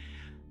guy.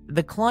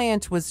 The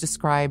client was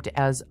described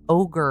as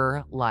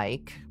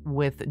ogre-like,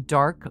 with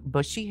dark,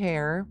 bushy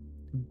hair,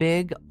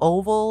 big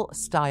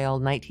oval-style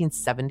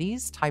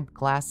 1970s type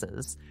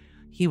glasses.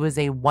 He was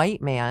a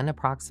white man,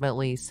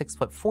 approximately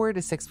 6'4" to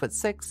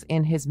 6'6",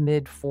 in his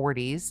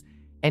mid-40s,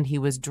 and he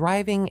was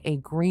driving a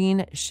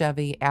green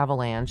Chevy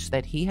Avalanche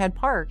that he had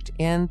parked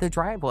in the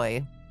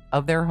driveway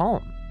of their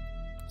home.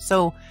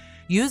 So,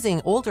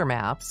 using older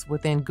maps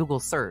within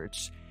Google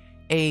search,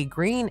 a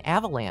green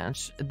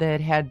Avalanche that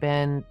had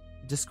been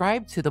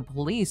described to the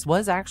police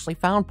was actually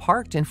found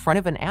parked in front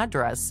of an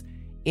address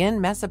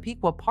in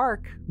Massapequa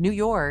Park, New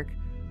York,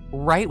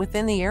 right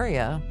within the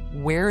area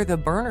where the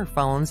burner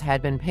phones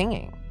had been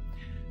pinging.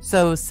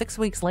 So 6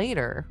 weeks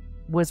later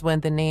was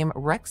when the name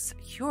Rex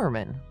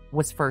Heuermann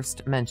was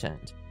first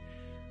mentioned.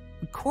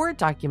 Court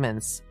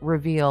documents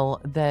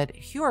reveal that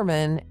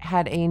Heuermann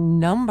had a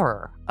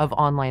number of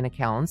online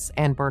accounts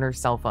and burner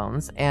cell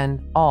phones,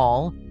 and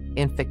all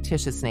in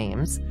fictitious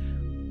names.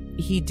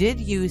 He did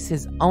use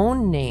his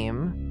own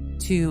name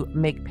to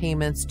make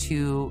payments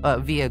to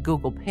via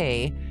Google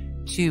Pay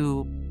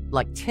to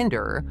like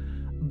Tinder,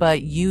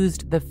 but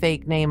used the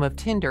fake name of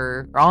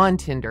Tinder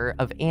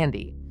of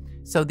Andy.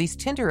 So these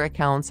Tinder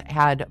accounts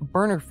had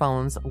burner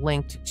phones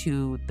linked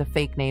to the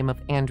fake name of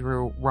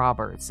Andrew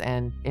Roberts.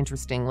 And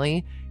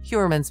interestingly,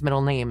 Heuermann's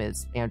middle name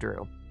is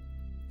Andrew.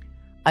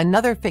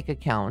 Another fake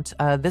account,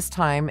 this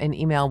time an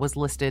email was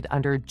listed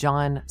under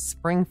John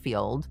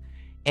Springfield,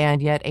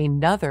 and yet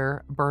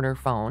another burner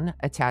phone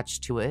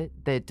attached to it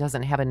that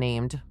doesn't have a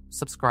named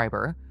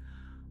subscriber.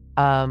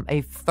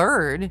 A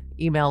third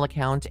email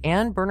account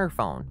and burner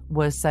phone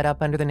was set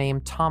up under the name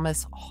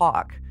Thomas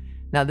Hawk.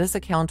 Now, this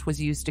account was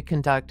used to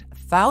conduct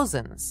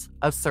thousands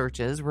of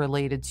searches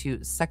related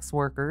to sex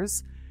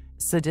workers,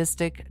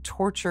 sadistic,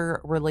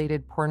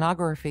 torture-related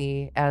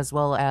pornography, as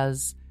well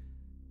as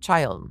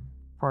child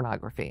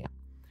pornography.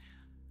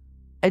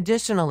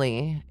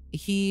 Additionally,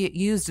 he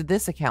used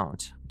this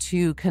account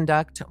to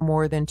conduct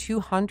more than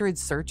 200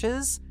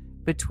 searches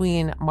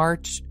between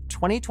March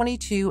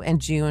 2022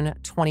 and June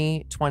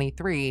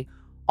 2023,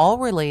 all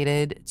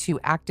related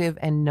to active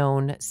and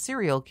known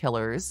serial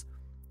killers,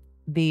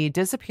 the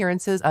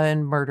disappearances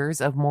and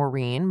murders of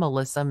Maureen,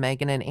 Melissa,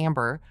 Megan, and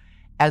Amber,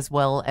 as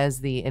well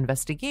as the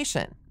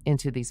investigation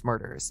into these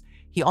murders.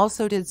 He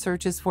also did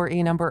searches for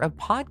a number of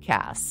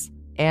podcasts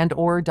and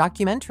or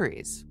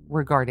documentaries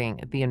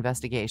regarding the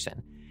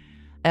investigation.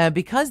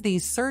 Because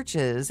these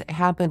searches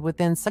happened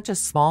within such a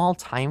small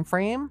time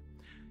frame,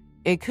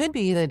 it could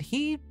be that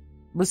he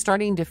was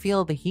starting to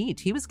feel the heat.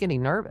 He was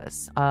getting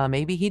nervous.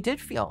 Maybe he did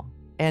feel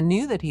and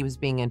knew that he was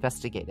being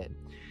investigated.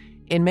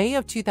 In May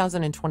of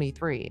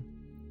 2023,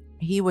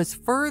 he was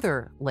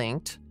further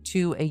linked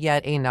to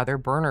yet another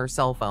burner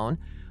cell phone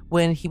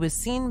when he was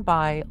seen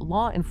by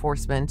law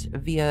enforcement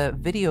via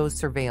video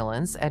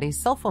surveillance at a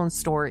cell phone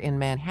store in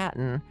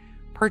Manhattan,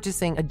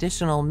 purchasing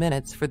additional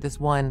minutes for this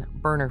one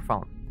burner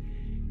phone.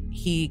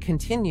 He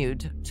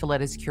continued to let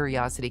his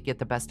curiosity get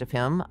the best of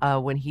him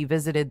when he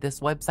visited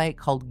this website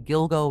called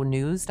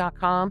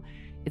GilgoNews.com.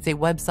 It's a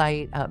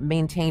website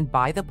maintained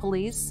by the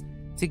police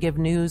to give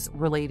news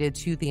related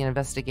to the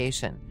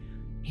investigation.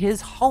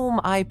 His home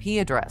IP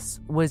address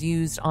was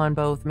used on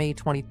both May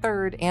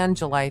 23rd and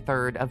July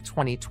 3rd of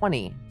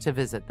 2020 to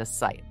visit this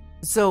site.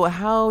 So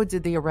how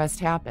did the arrest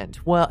happen?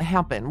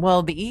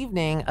 Well, the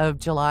evening of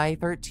July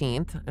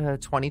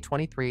 13th,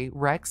 2023,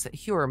 Rex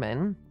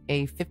Heuermann,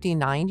 a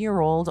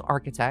 59-year-old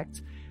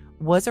architect,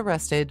 was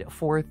arrested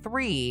for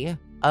 3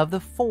 of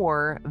the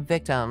 4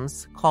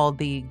 victims called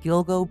the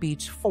Gilgo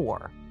Beach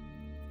Four.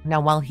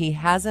 Now, while he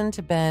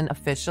hasn't been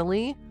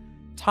officially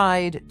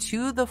tied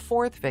to the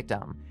 4th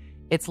victim,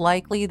 it's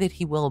likely that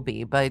he will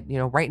be, but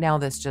right now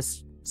that's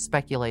just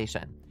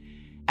speculation.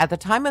 At the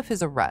time of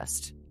his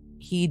arrest,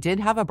 he did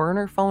have a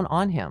burner phone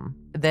on him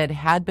that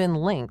had been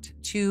linked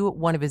to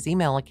one of his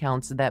email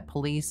accounts that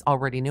police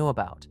already knew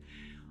about.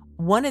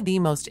 One of the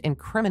most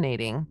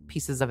incriminating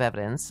pieces of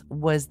evidence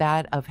was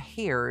that of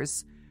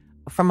hairs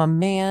from a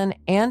man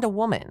and a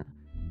woman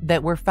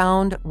that were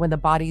found when the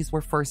bodies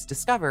were first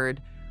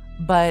discovered,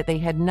 but they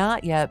had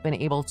not yet been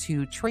able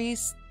to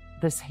trace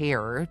this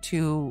hair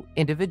to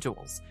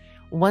individuals.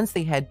 Once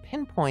they had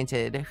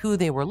pinpointed who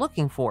they were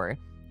looking for,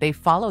 they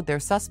followed their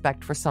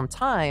suspect for some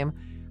time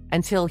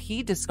until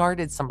he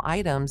discarded some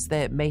items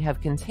that may have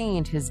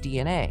contained his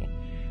DNA.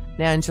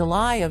 Now, in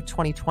July of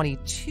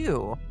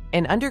 2022,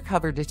 an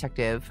undercover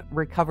detective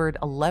recovered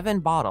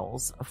 11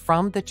 bottles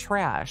from the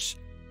trash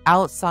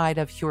outside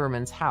of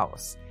Huerman's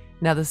house.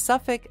 Now, the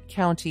Suffolk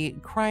County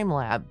Crime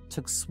Lab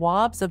took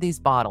swabs of these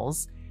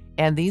bottles,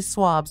 and these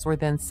swabs were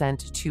then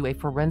sent to a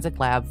forensic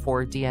lab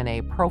for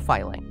DNA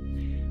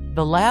profiling.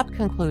 The lab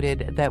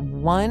concluded that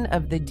one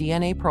of the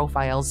DNA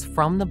profiles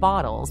from the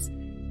bottles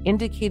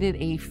indicated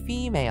a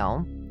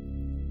female,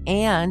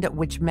 and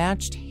which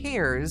matched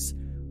hairs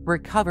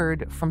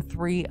recovered from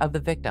 3 of the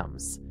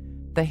victims.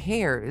 The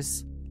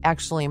hairs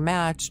actually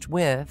matched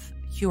with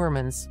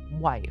Huerman's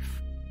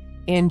wife.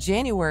 In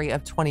January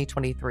of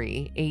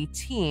 2023, a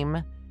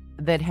team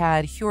that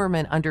had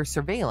Huerman under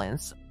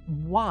surveillance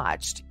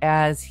watched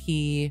as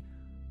he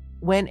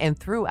went and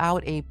threw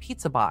out a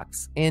pizza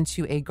box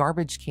into a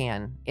garbage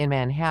can in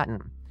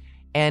Manhattan.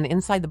 And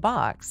inside the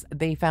box,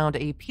 they found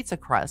a pizza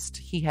crust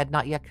he had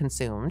not yet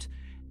consumed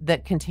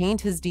that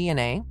contained his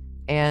DNA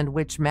and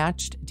which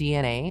matched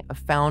DNA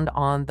found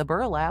on the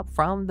burlap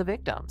from the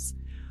victims.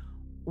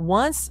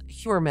 Once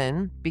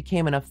Huerman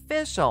became an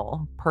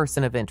official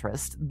person of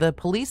interest, the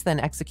police then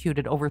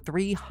executed over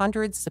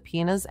 300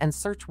 subpoenas and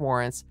search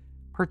warrants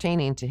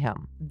pertaining to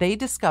him. They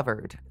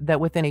discovered that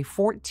within a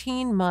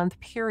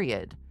 14-month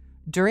period,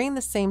 during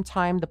the same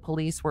time the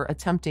police were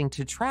attempting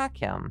to track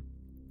him,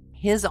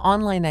 his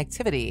online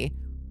activity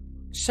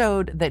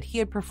showed that he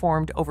had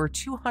performed over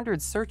 200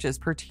 searches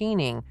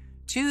pertaining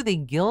to the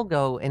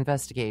Gilgo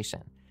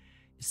investigation.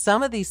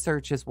 Some of these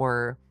searches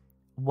were: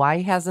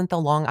 why hasn't the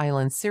Long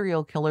Island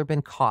serial killer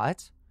been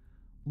caught?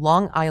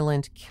 Long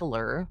Island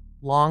killer,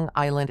 Long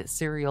Island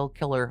serial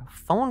killer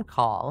phone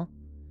call,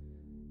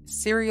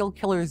 serial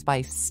killers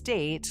by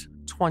state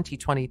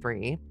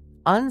 2023,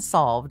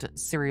 unsolved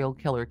serial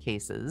killer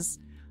cases,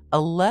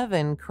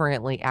 11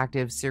 currently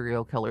active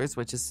serial killers,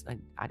 which is,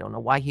 I don't know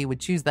why he would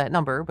choose that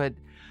number, but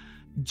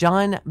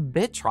John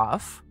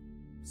Bitroff,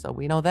 so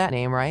we know that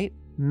name, right?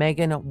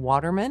 Megan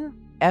Waterman,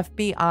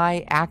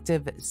 FBI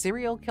active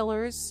serial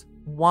killers.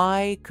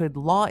 Why could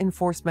law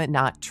enforcement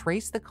not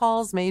trace the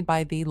calls made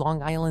by the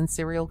Long Island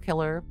serial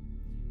killer?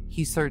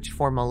 He searched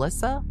for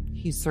Melissa.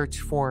 He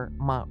searched for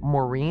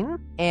Maureen.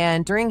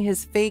 And during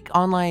his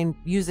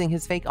using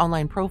his fake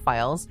online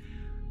profiles,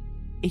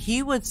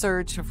 he would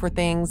search for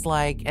things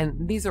like,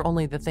 and these are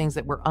only the things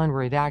that were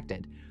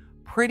unredacted: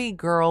 pretty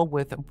girl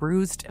with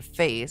bruised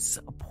face,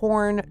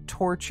 porn,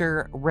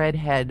 torture,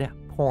 redhead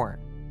porn.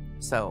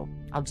 So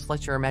I'll just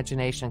let your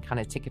imagination kind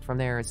of take it from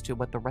there as to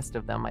what the rest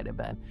of them might have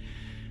been.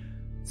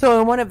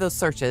 So in one of those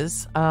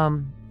searches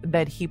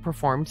that he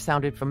performed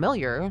sounded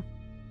familiar,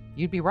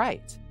 you'd be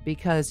right,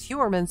 because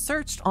Huerman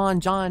searched on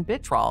John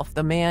Bitroff,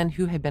 the man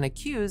who had been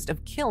accused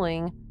of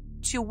killing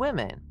 2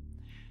 women.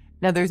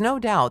 Now, there's no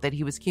doubt that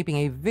he was keeping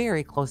a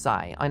very close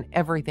eye on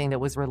everything that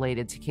was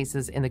related to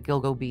cases in the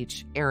Gilgo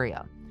Beach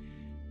area.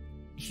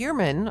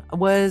 Huerman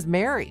was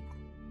married.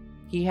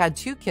 He had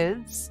 2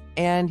 kids,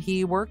 and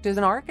he worked as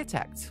an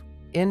architect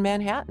in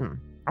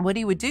Manhattan. What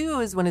he would do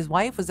is when his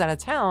wife was out of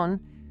town,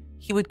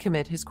 he would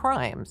commit his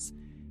crimes.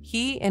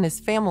 He and his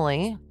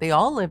family, they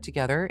all lived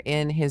together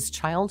in his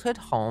childhood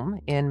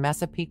home in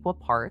Massapequa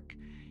Park,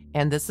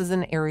 and this is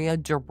an area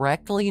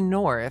directly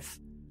north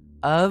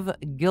of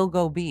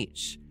Gilgo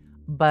Beach.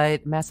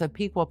 But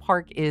Massapequa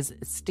Park is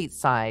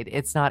stateside.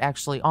 It's not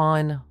actually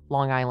on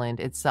Long Island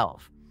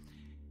itself.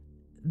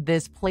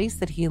 This place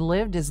that he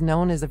lived is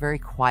known as a very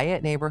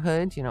quiet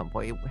neighborhood. You know,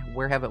 boy,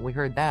 where haven't we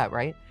heard that,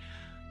 right?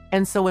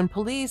 And so when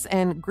police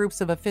and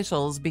groups of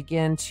officials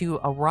begin to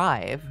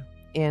arrive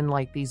in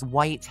like these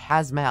white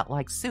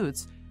hazmat-like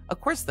suits, of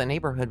course the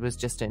neighborhood was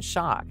just in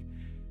shock.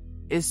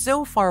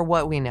 So far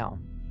what we know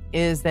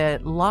is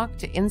that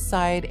locked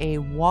inside a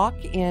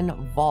walk-in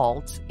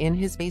vault in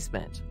his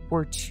basement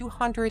were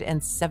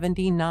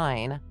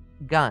 279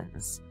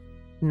 guns.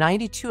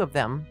 92 of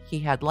them he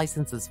had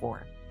licenses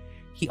for.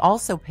 He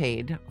also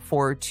paid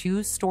for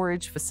 2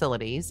 storage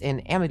facilities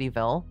in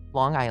Amityville,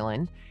 Long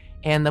Island,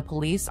 and the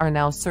police are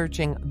now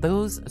searching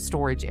those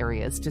storage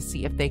areas to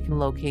see if they can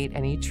locate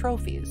any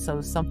trophies.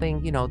 So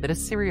something, you know, that a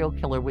serial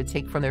killer would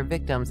take from their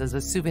victims as a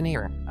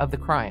souvenir of the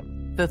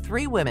crime. The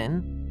 3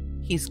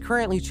 women he's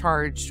currently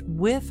charged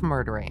with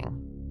murdering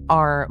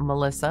are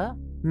Melissa,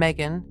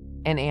 Megan,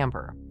 and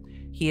Amber.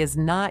 He is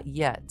not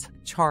yet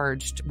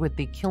charged with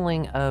the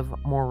killing of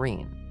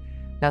Maureen.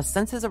 Now,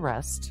 since his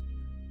arrest,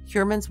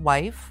 Huerman's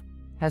wife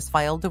has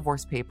filed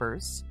divorce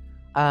papers.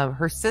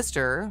 Her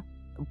sister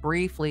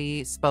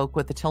briefly spoke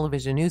with the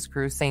television news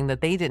crew saying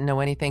that they didn't know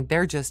anything.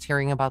 They're just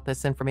hearing about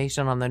this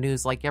information on the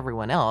news like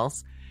everyone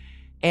else.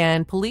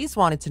 And police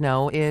wanted to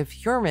know if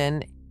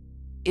Huerman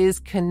is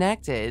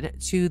connected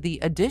to the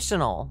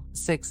additional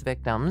 6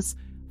 victims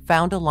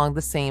found along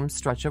the same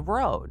stretch of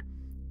road.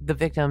 The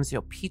victims,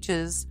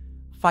 Peaches,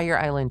 Fire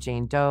Island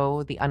Jane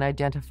Doe, the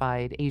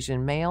unidentified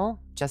Asian male,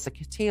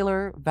 Jessica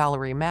Taylor,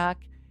 Valerie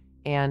Mack,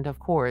 and of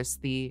course,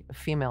 the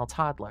female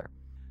toddler.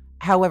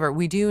 However,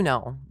 we do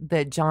know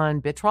that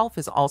John Bittrolf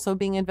is also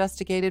being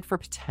investigated for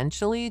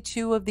potentially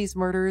 2 of these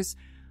murders,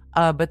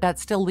 but that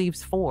still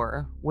leaves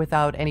 4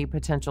 without any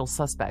potential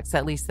suspects,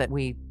 at least that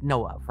we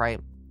know of,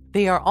 right?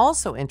 They are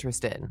also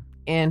interested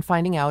in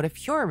finding out if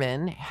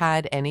Huerman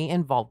had any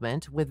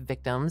involvement with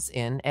victims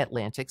in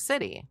Atlantic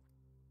City.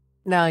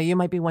 Now, you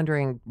might be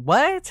wondering,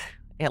 what?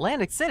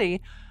 Atlantic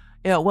City?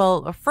 Yeah,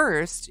 well,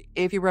 first,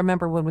 if you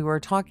remember when we were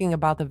talking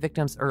about the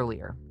victims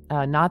earlier,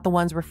 not the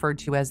ones referred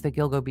to as the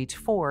Gilgo Beach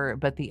Four,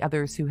 but the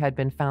others who had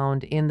been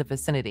found in the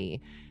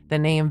vicinity, the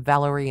name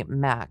Valerie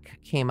Mack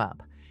came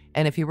up.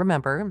 And if you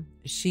remember,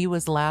 she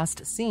was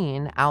last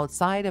seen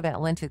outside of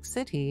Atlantic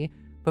City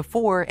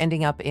before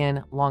ending up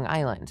in Long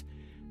Island.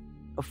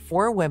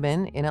 4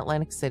 women in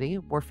Atlantic City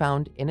were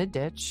found in a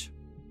ditch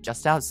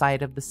just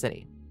outside of the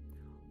city.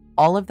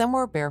 All of them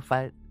were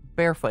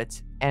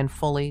barefoot and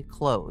fully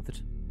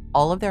clothed.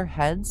 All of their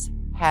heads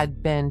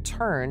had been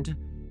turned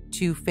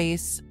to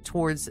face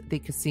towards the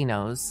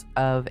casinos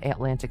of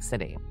Atlantic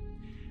City.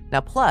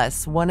 Now,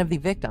 plus, one of the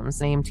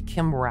victims, named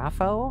Kim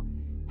Raffo,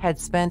 had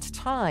spent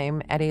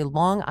time at a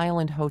Long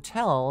Island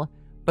hotel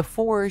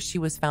before she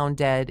was found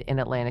dead in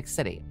Atlantic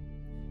City.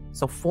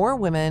 So 4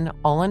 women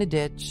all in a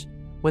ditch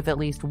with at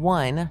least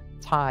one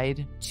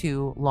tied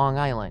to Long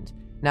Island.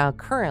 Now,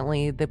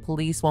 currently, the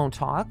police won't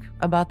talk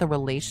about the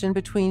relation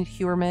between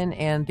Huerman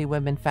and the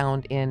women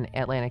found in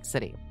Atlantic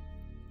City.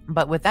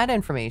 But with that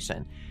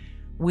information,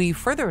 we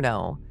further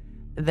know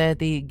that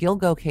the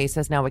Gilgo case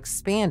has now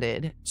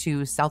expanded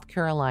to South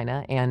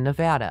Carolina and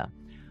Nevada.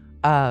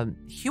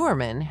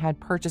 Huerman had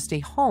purchased a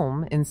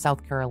home in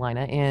South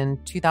Carolina in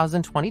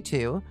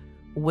 2022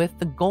 with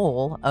the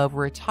goal of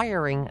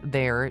retiring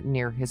there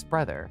near his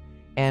brother,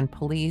 and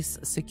police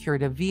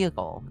secured a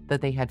vehicle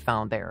that they had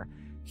found there.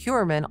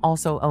 Huerman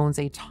also owns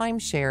a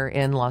timeshare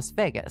in Las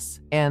Vegas,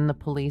 and the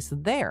police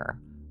there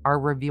are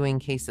reviewing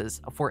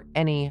cases for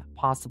any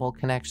possible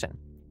connection.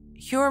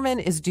 Huerman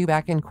is due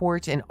back in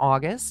court in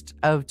August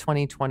of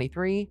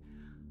 2023,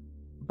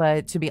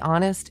 but to be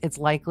honest, it's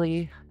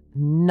likely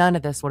none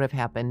of this would have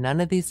happened. None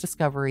of these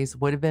discoveries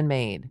would have been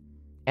made,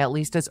 at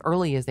least as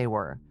early as they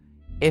were,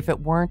 if it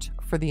weren't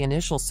for the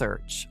initial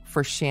search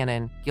for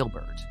Shannon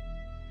Gilbert.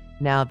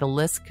 Now, the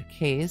L.I.S.K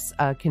case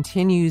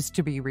continues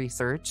to be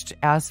researched.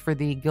 As for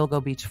the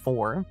Gilgo Beach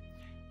Four,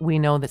 we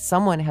know that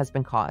someone has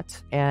been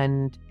caught,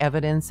 and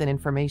evidence and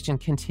information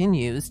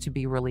continues to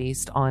be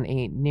released on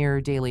a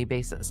near daily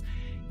basis.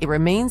 It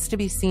remains to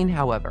be seen,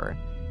 however,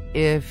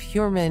 if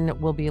Huerman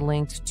will be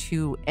linked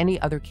to any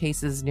other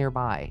cases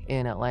nearby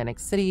in Atlantic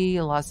City,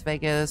 Las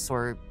Vegas,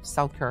 or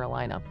South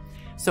Carolina.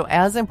 So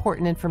as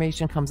important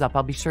information comes up,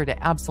 I'll be sure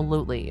to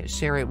absolutely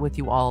share it with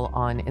you all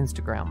on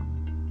Instagram.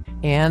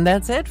 And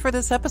that's it for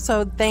this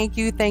episode. Thank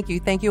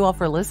you all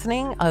for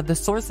listening. The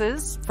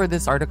sources for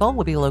this article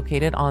will be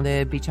located on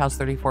the Beach House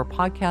 34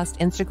 podcast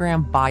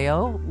Instagram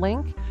bio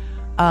link.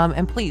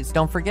 And please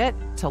don't forget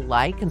to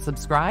like and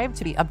subscribe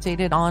to be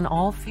updated on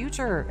all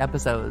future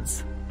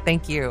episodes.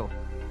 Thank you.